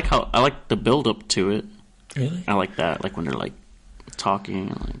like the build up to it. Really? I like that. Like when they're like talking,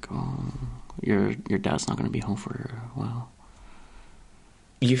 like, oh, your dad's not going to be home for a while.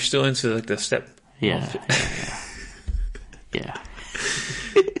 You're still into like the step. Yeah. Yeah.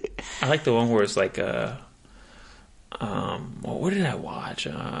 I like the one where it's like what did I watch?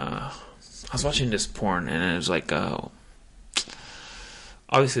 I was watching this porn and it was like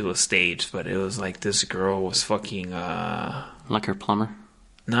obviously it was staged, but it was like this girl was fucking like her plumber.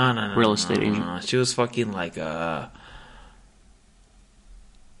 No. Real estate agent. She was fucking like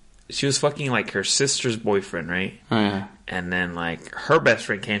she was fucking like her sister's boyfriend, right? Oh, yeah. And then like her best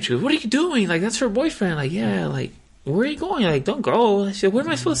friend came. She goes, "What are you doing? Like that's her boyfriend." Like, yeah, like where are you going? Like, don't go. She said, "What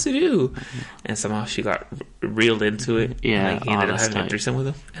am I supposed to do?" And somehow she got reeled into it. Yeah, like, he ended up having tight. a threesome with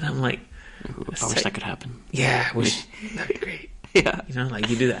him. And I'm like, I wish that could happen. Yeah, I wish that'd be great. Yeah, like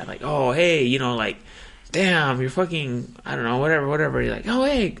you do that. Like, oh hey, like, damn, you're fucking, I don't know, whatever. You're like, oh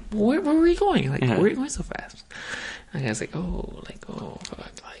hey, where were you going? Like, where are you going so fast? And I was like, oh fuck,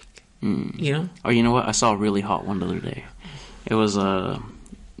 like, Oh, you know what? I saw a really hot one the other day. It was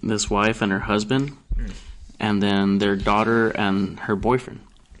this wife and her husband, and then their daughter and her boyfriend.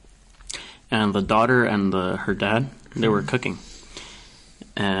 And the daughter and her dad, they were cooking.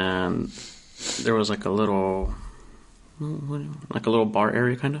 And there was like a little bar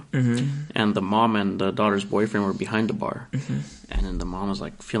area kind of. Mm-hmm. And the mom and the daughter's boyfriend were behind the bar. Mm-hmm. And then the mom was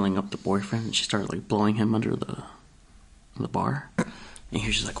like filling up the boyfriend, and she started like blowing him under the bar. And he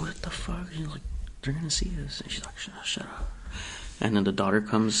was just like, what the fuck? And she's like, they're gonna see us. And she's like, shut up. And then the daughter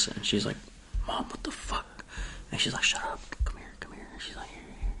comes, and she's like, Mom, what the fuck? And she's like, shut up, come here. And she's like, here.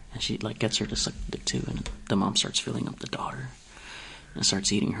 And she like gets her to suck the too, and the mom starts filling up the daughter and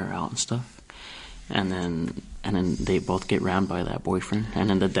starts eating her out and stuff. And then they both get rammed by that boyfriend, and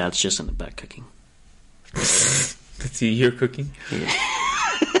then the dad's just in the back cooking. That's you're cooking? Yeah.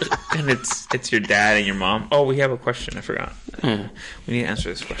 And it's your dad and your mom. Oh, we have a question. I forgot. Yeah. We need to answer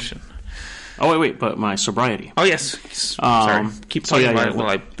this question. Oh, wait, but my sobriety. Oh, yes. Sorry. Keep talking about it while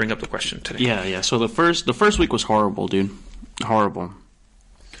I bring up the question today. Yeah. So the first week was horrible, dude. Horrible.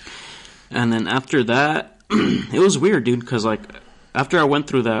 And then after that, it was weird, dude, because, like, after I went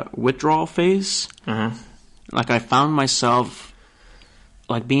through that withdrawal phase, like, I found myself,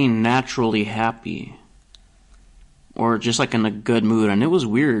 like, being naturally happy. Or just, like, in a good mood. And it was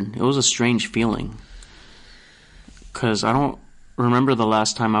weird. It was a strange feeling. Because I don't remember the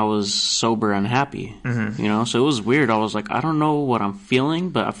last time I was sober and happy. Mm-hmm. You know? So it was weird. I was like, I don't know what I'm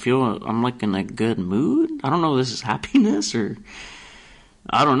feeling, but I feel I'm, like, in a good mood. I don't know if this is happiness or...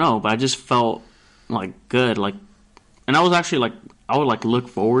 I don't know, but I just felt, like, good. Like, and I was actually, like... I would, like, look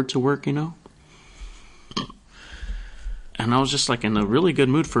forward to work, you know? And I was just, like, in a really good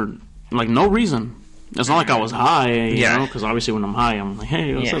mood for, like, no reason. It's not like I was high, you know? Because obviously when I'm high, I'm like,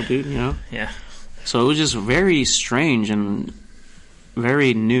 hey, what's up, dude, you know? Yeah. So it was just very strange and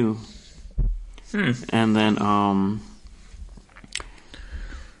very new. And then,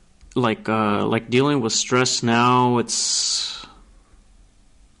 like dealing with stress now,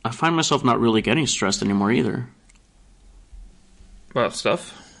 I find myself not really getting stressed anymore either. About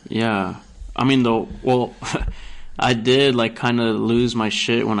stuff? Yeah. I mean, I did, like, kind of lose my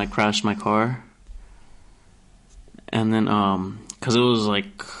shit when I crashed my car. And then, because it was,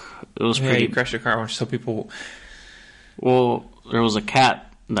 like, it was pretty... Yeah, you crashed your car. I want to tell people... Well, there was a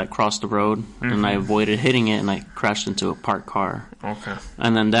cat that crossed the road, and I avoided hitting it, and I crashed into a parked car. Okay.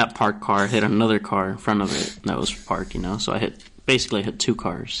 And then that parked car hit another car in front of it that was parked, you know? So I basically hit two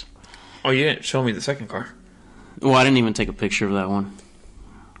cars. Oh, you didn't show me the second car. Well, I didn't even take a picture of that one.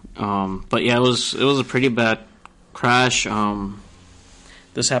 But yeah, it was a pretty bad crash.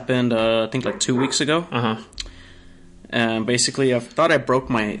 This happened, I think, like 2 weeks ago. And basically, I thought I broke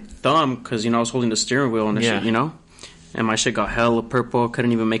my thumb because, you know, I was holding the steering wheel and the shit, you know? And my shit got hella purple.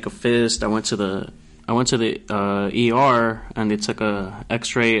 Couldn't even make a fist. I went to the ER, and they took a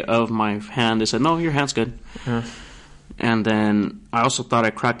X-ray of my hand. They said, no, your hand's good. And then I also thought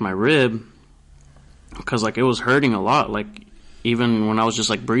I cracked my rib because, like, it was hurting a lot. Like, even when I was just,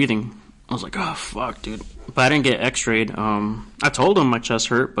 like, breathing, I was like, oh, fuck, dude. But I didn't get X-rayed. I told them my chest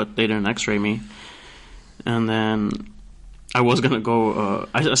hurt, but they didn't X-ray me. And then I was going to go...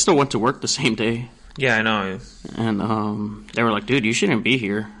 I still went to work the same day. Yeah, I know. And they were like, dude, you shouldn't be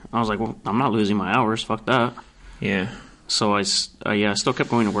here. I was like, well, I'm not losing my hours. Fuck that. Yeah. So I still kept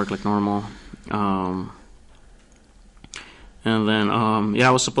going to work like normal. And then,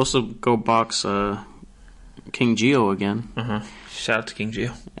 I was supposed to go box King Geo again. Shout out to King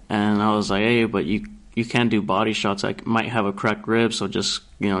Geo. And I was like, hey, but you can't do body shots. I might have a cracked rib, so just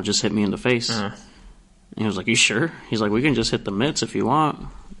hit me in the face. And he was like, you sure? He's like, we can just hit the mitts if you want,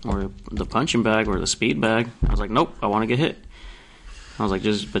 or the punching bag, or the speed bag. I was like, nope, I want to get hit. I was like,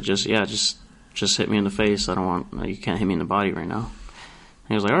 just hit me in the face. You can't hit me in the body right now.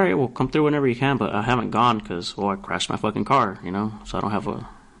 He was like, all right, well, come through whenever you can, but I haven't gone because, I crashed my fucking car, you know, so I don't have a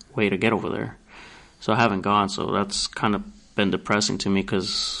way to get over there. So I haven't gone, so that's kind of been depressing to me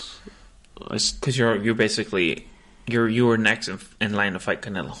because... Because you're basically... You were next in line to fight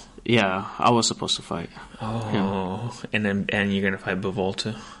Canelo. Yeah, I was supposed to fight. Oh, yeah. And you're going to fight Bivol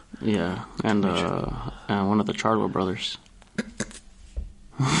too? Yeah, and one of the Charlo brothers.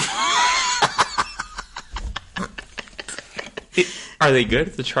 Are they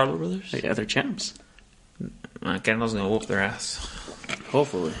good, the Charlo brothers? Yeah, they're champs. Canelo's going to whoop their ass.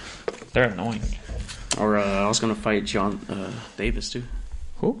 Hopefully. They're annoying. Or I was going to fight John Davis too.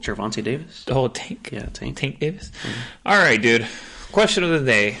 Who? Gervonta Davis. Oh, Tank? Yeah, Tank. Tank Davis? Mm-hmm. All right, dude. Question of the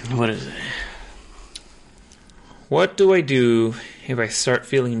day. What is it? What do I do if I start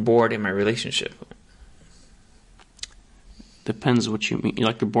feeling bored in my relationship? Depends what you mean. You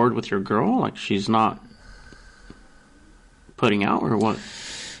like, you're bored with your girl? Like she's not putting out or what?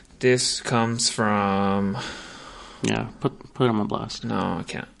 This comes from... Yeah, put him on blast. No, I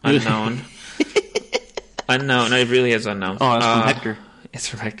can't. Unknown. Unknown. No, it really is unknown. Oh, that's from Hector. It's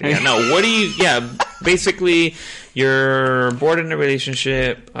from Hector. Yeah, no, what do you... Yeah, basically, you're bored in a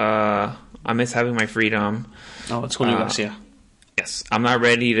relationship. I miss having my freedom. Oh, it's Julio Garcia. Yes, I'm not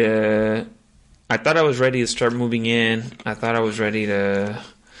ready to... I thought I was ready to start moving in. I thought I was ready to...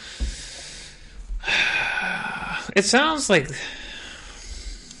 It sounds like...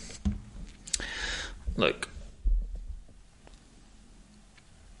 Look...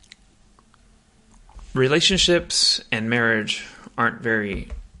 Relationships and marriage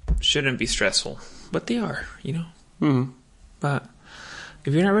shouldn't be stressful, but they are, you know? Mm-hmm. But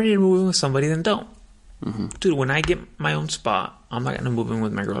if you're not ready to move in with somebody, then don't. Mm-hmm. Dude, when I get my own spot, I'm not going to move in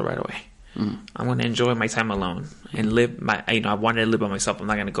with my girl right away. Mm-hmm. I'm going to enjoy my time alone and live I wanted to live by myself. I'm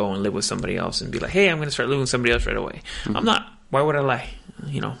not going to go and live with somebody else and be like, hey, I'm going to start living with somebody else right away. Mm-hmm. I'm not. Why would I lie?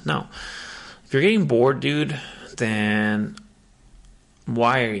 You know, no. If you're getting bored, dude, then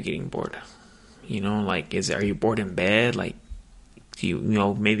why are you getting bored? You know, like, are you bored in bed? Like, do you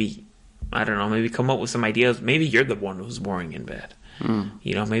know, maybe, I don't know, maybe come up with some ideas. Maybe you're the one who's boring in bed.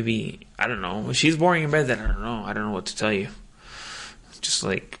 You know, maybe, I don't know. If she's boring in bed, then I don't know. I don't know what to tell you. Just,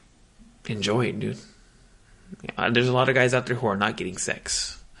 like, enjoy it, dude. There's a lot of guys out there who are not getting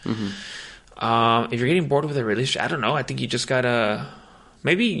sex. Mm-hmm. If you're getting bored with a relationship, I don't know. I think you just gotta,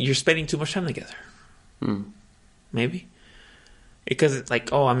 maybe you're spending too much time together. Maybe. Because it's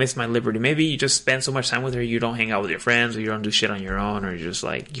like, oh, I miss my liberty. Maybe you just spend so much time with her, you don't hang out with your friends, or you don't do shit on your own, or you're just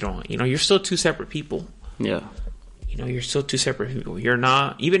like, you don't, you know, you're still two separate people. Yeah. You know, you're still two separate people. You're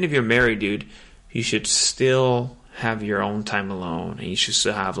not, even if you're married, dude, you should still have your own time alone, and you should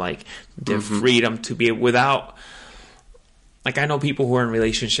still have, like, the freedom to be without, like, I know people who are in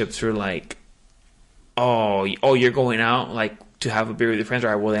relationships who are like, oh, you're going out, like, to have a beer with your friends, all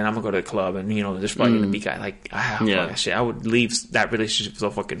right, well, then I'm gonna go to the club, and, you know, there's probably gonna be guys like, fuck that shit. I would leave that relationship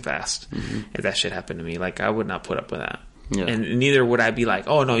so fucking fast if that shit happened to me. Like, I would not put up with that. Yeah. And neither would I be like,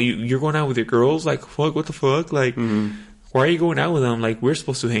 oh, no, you're going out with your girls? Like, fuck, what the fuck? Like, why are you going out with them? Like, we're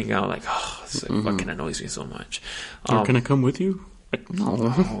supposed to hang out. Like, oh, this fucking annoys me so much. Can I come with you? Like, no.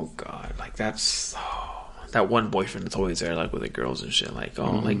 Oh, God. Like, that's... that one boyfriend that's always there, like, with the girls and shit. Like,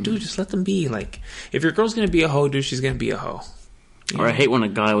 like, dude, just let them be. Like, if your girl's gonna be a hoe, dude, she's gonna be a hoe. Or I hate when a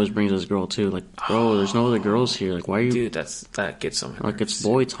guy always brings his girl too. Like, bro, there's no other girls here. Like, why are you? Dude, that gets so many. Like, it's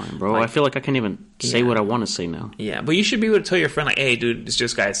boy time, bro. Like, I feel like I can't even say what I want to say now. Yeah, but you should be able to tell your friend, like, hey, dude, it's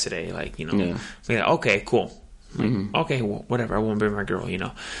just guys today. Like, you know, like, okay, cool. Like, okay, well, whatever. I won't bring my girl. You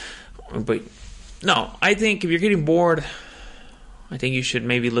know, but no, I think if you're getting bored, I think you should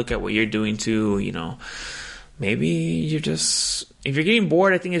maybe look at what you're doing too. You know. Maybe you're just... If you're getting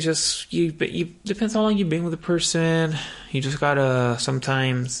bored, I think it's just... You depends how long you've been with a person. You just gotta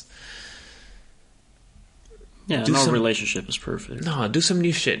sometimes... Yeah, no relationship is perfect. No, do some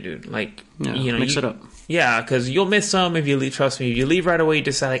new shit, dude. Like, you know... Mix it up. Yeah, because you'll miss some if you leave. Trust me. If you leave right away, you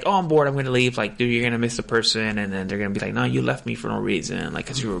decide, like, oh, I'm bored, I'm going to leave. Like, dude, you're going to miss the person. And then they're going to be like, no, you left me for no reason. Like,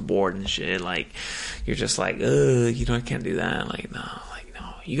 because you were bored and shit. Like, you're just like, you know, I can't do that. Like, no.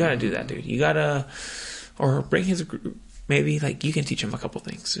 You gotta do that, dude. You gotta... Or bring his group. Maybe, like, you can teach him a couple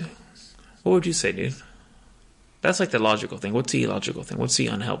things. What would you say, dude? That's like the logical thing. What's the illogical thing? What's the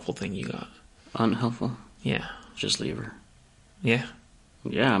unhelpful thing you got? Unhelpful? Yeah. Just leave her. Yeah?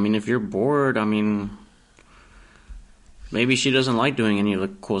 Yeah, I mean, if you're bored, I mean... Maybe she doesn't like doing any of the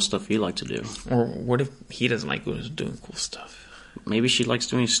cool stuff you like to do. Or what if he doesn't like doing cool stuff? Maybe she likes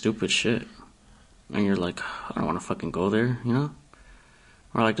doing stupid shit. And you're like, I don't want to fucking go there, you know?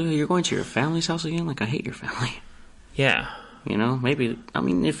 Or like, dude, you're going to your family's house again? Like, I hate your family. Yeah. You know, maybe, I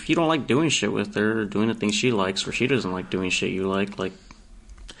mean, if you don't like doing shit with her, or doing the things she likes, or she doesn't like doing shit you like,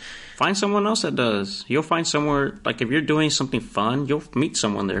 find someone else that does. You'll find somewhere, like, if you're doing something fun, you'll meet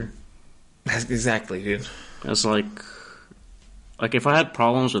someone there. That's exactly, dude. It's like if I had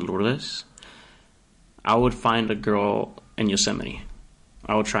problems with Lourdes, I would find a girl in Yosemite.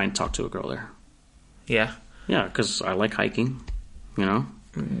 I would try and talk to a girl there. Yeah? Yeah, because I like hiking, you know?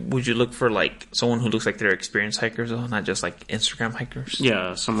 Would you look for, like, someone who looks like they're experienced hikers, though? Not just, like, Instagram hikers?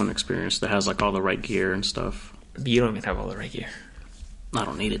 Yeah, someone experienced that has, like, all the right gear and stuff. But you don't even have all the right gear. I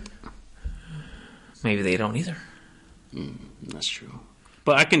don't need it. Maybe they don't either. That's true.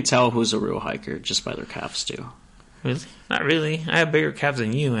 But I can tell who's a real hiker just by their calves, too. Really? Not really. I have bigger calves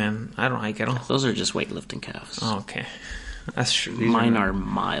than you, and I don't hike at all. Those are just weightlifting calves. Oh, okay. That's true. Mine are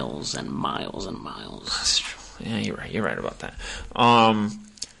miles and miles and miles. That's true. Yeah, you're right. You're right about that.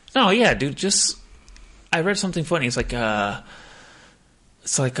 No, yeah, dude. Just I read something funny. It's like, because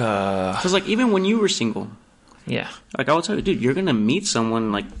like even when you were single, yeah. like I would tell you, dude, you're gonna meet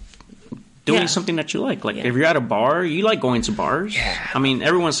someone like doing Yeah. something that you like. Like, Yeah. if you're at a bar, you like going to bars. Yeah. I mean,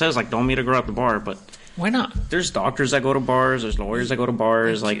 everyone says, like, don't meet a girl at the bar, but Why not? there's doctors that go to bars, there's lawyers that go to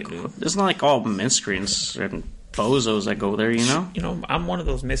bars. Thank Like, you, dude. it's not like all miscreants and bozos that go there, you know? You know, I'm one of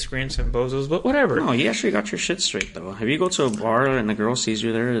those miscreants and bozos, but whatever. No, you actually got your shit straight, though. If you go to a bar and the girl sees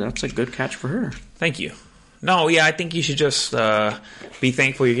you there, that's a good catch for her. Thank you. No, yeah, I think you should just be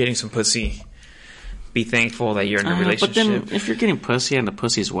thankful you're getting some pussy. Be thankful that you're in a But relationship. then, if you're getting pussy and the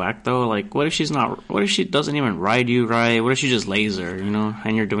pussy's whack, though, like, what if she's not? What if she doesn't even ride you right? What if she just lays there, you know,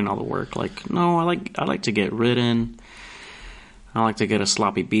 and you're doing all the work? Like, no, I like to get ridden. I like to get a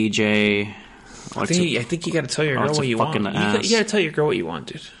sloppy BJ. I think you got to tell your I like girl to what you fuck want. in the You ass. got to tell your girl what you want,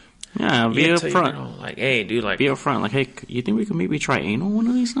 dude. Yeah, You be gotta tell your upfront. girl, like, hey, dude, like, Be upfront. Like, hey, you think we could maybe try anal one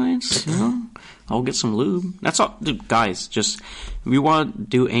of these nights? You know, I'll get some lube. That's all, dude, guys. Just if you want to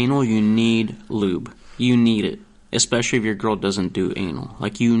do anal, you need lube. You need it, especially if your girl doesn't do anal.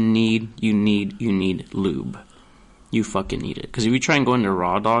 Like, you need lube. You fucking need it. Because if you try and go into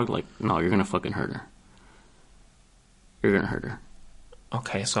raw dog, like, no, you're gonna fucking hurt her. You're gonna hurt her.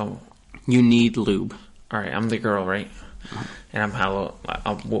 okay, so, You need lube. all right, I'm the girl, right? And I'm hello.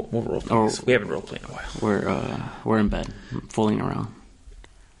 We'll role play this. We haven't role played in a while. We're in bed, fooling around,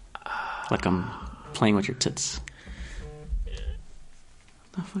 like I'm playing with your tits. What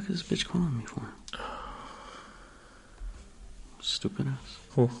the fuck is this bitch calling me for? Stupid ass.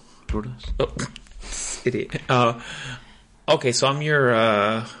 Who? Lourdes. Oh, idiot. Okay, so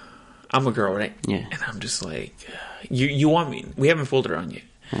I'm a girl, right? Yeah. And I'm just like, you want me? We haven't fooled around yet.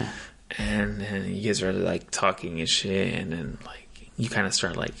 Yeah. And then you guys are like talking and shit, and then like you kind of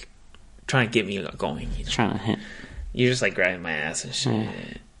start like trying to get me going. You know? Trying to hit. You're just like grabbing my ass and shit, Yeah.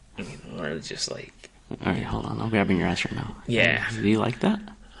 you know, or just like, All right, hold on. I'm grabbing your ass right now. yeah. Do you like that?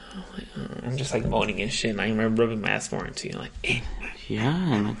 I'm just like moaning and shit, and I remember rubbing my ass more into you, like, eh. Yeah,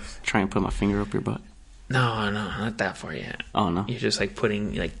 and I try and put my finger up your butt. No, not that far yet. Oh no. You're just like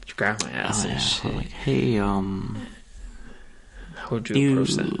putting, like, grab my ass Oh, and yeah. shit. I'm like, hey, How would you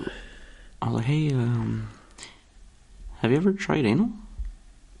approach that? I was like, hey, have you ever tried anal?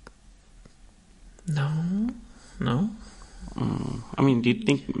 No. I mean, do you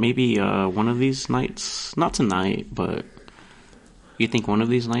think maybe one of these nights, not tonight, but you think one of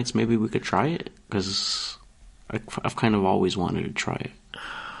these nights maybe we could try it? Because I've kind of always wanted to try it.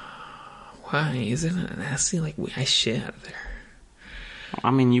 Why? Isn't it nasty? Like, I shit out of there.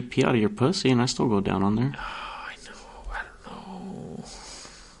 I mean, you pee out of your pussy and I still go down on there. Oh, I know. I don't know.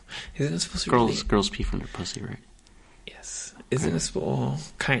 Isn't it supposed to really... Girls pee from their pussy, right? Yes. Isn't it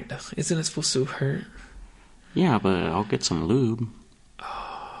supposed... Kind of. Isn't it supposed to hurt? Yeah, but I'll get some lube.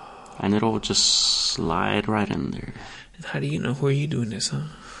 And it'll just slide right in there. And how do you know? Who are you doing this, huh?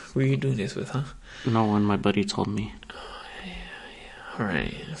 Who are you doing this with, huh? No one, my buddy told me.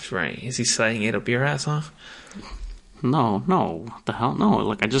 Right. Is he sliding it up your ass, huh? No, what the hell? No,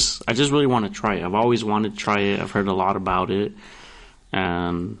 like I just really want to try it. I've always wanted to try it. I've heard a lot about it.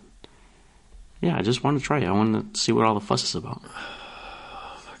 And yeah, I just want to try it. I want to see what all the fuss is about.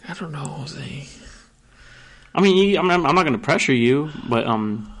 I don't know, Jose. I mean, I'm not going to pressure you, but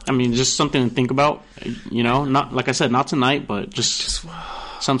I mean, just something to think about. You know, not like I said, not tonight, but just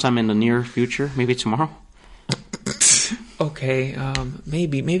sometime in the near future, maybe tomorrow. Okay,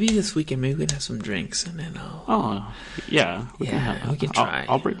 maybe this weekend, maybe we can have some drinks, and then I'll... Oh, yeah. We can try.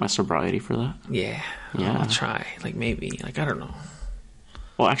 I'll break my sobriety for that. Yeah. I'll try. Like, maybe. Like, I don't know.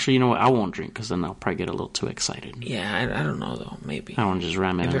 Well, actually, you know what? I won't drink, because then I'll probably get a little too excited. Yeah, I don't know, though. Maybe. I want to just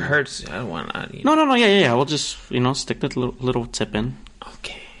ram it If in. it hurts, I don't want to... No, yeah. We'll just, stick that little tip in,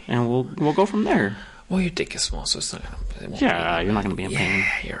 Okay. and we'll go from there. Well, your dick is small, so it's not gonna... Yeah, you're not going to be in pain. Yeah,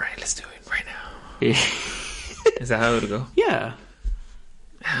 you're right. Let's do it right now. Yeah. Is that how it would go? Yeah.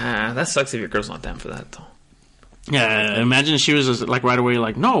 That sucks if your girl's not down for that, though. Yeah, imagine she was just, like, right away,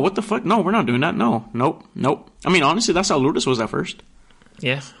 like, no, what the fuck? No, we're not doing that. No, nope. I mean, honestly, that's how Lourdes was at first.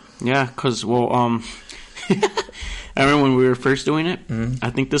 Yeah. Yeah, because, well, I remember when we were first doing it, I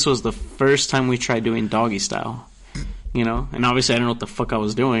think this was the first time we tried doing doggy style, you know? And obviously I didn't know what the fuck I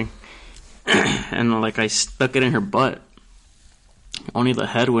was doing. And, like, I stuck it in her butt. Only the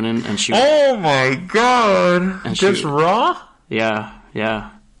head went in, and she... Oh, my God. And Just she- raw? Yeah.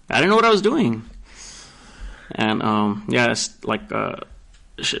 I didn't know what I was doing. And, it's like,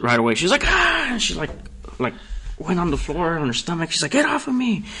 right away, she's like, ah! And she, like, went on the floor on her stomach. She's like, get off of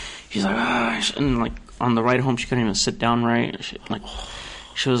me. She's like, ah! And, like, on the ride home, she couldn't even sit down right.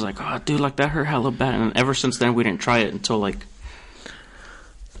 She was like, oh, dude, like, that hurt hella bad. And ever since then, we didn't try it until, like,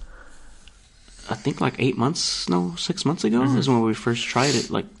 I think, like, 6 months ago is when we first tried it.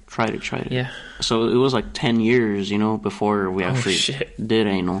 Like, tried it. Yeah. So it was, like, 10 years, before we actually shit. did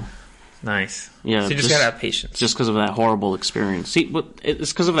anal. Nice. Yeah, So you just gotta have patience. Just because of that horrible experience. See, but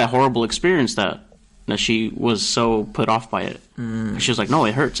it's because of that horrible experience that she was so put off by it. She was like, "No,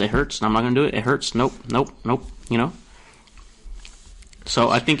 it hurts. It hurts. And I'm not gonna do it. It hurts. Nope, nope, nope." You know. So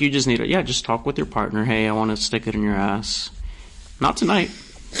I think you just need to, just talk with your partner. Hey, I want to stick it in your ass. Not tonight.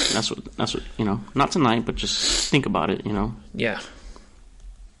 That's what you know. Not tonight, but just think about it. You know. Yeah.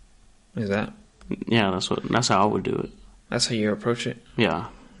 Is that? Yeah, that's how I would do it. That's how you approach it? Yeah.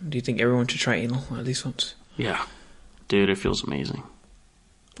 Do you think everyone should try anal at least once? Yeah. Dude, it feels amazing.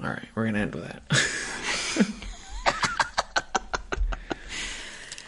 Alright, we're gonna end with that.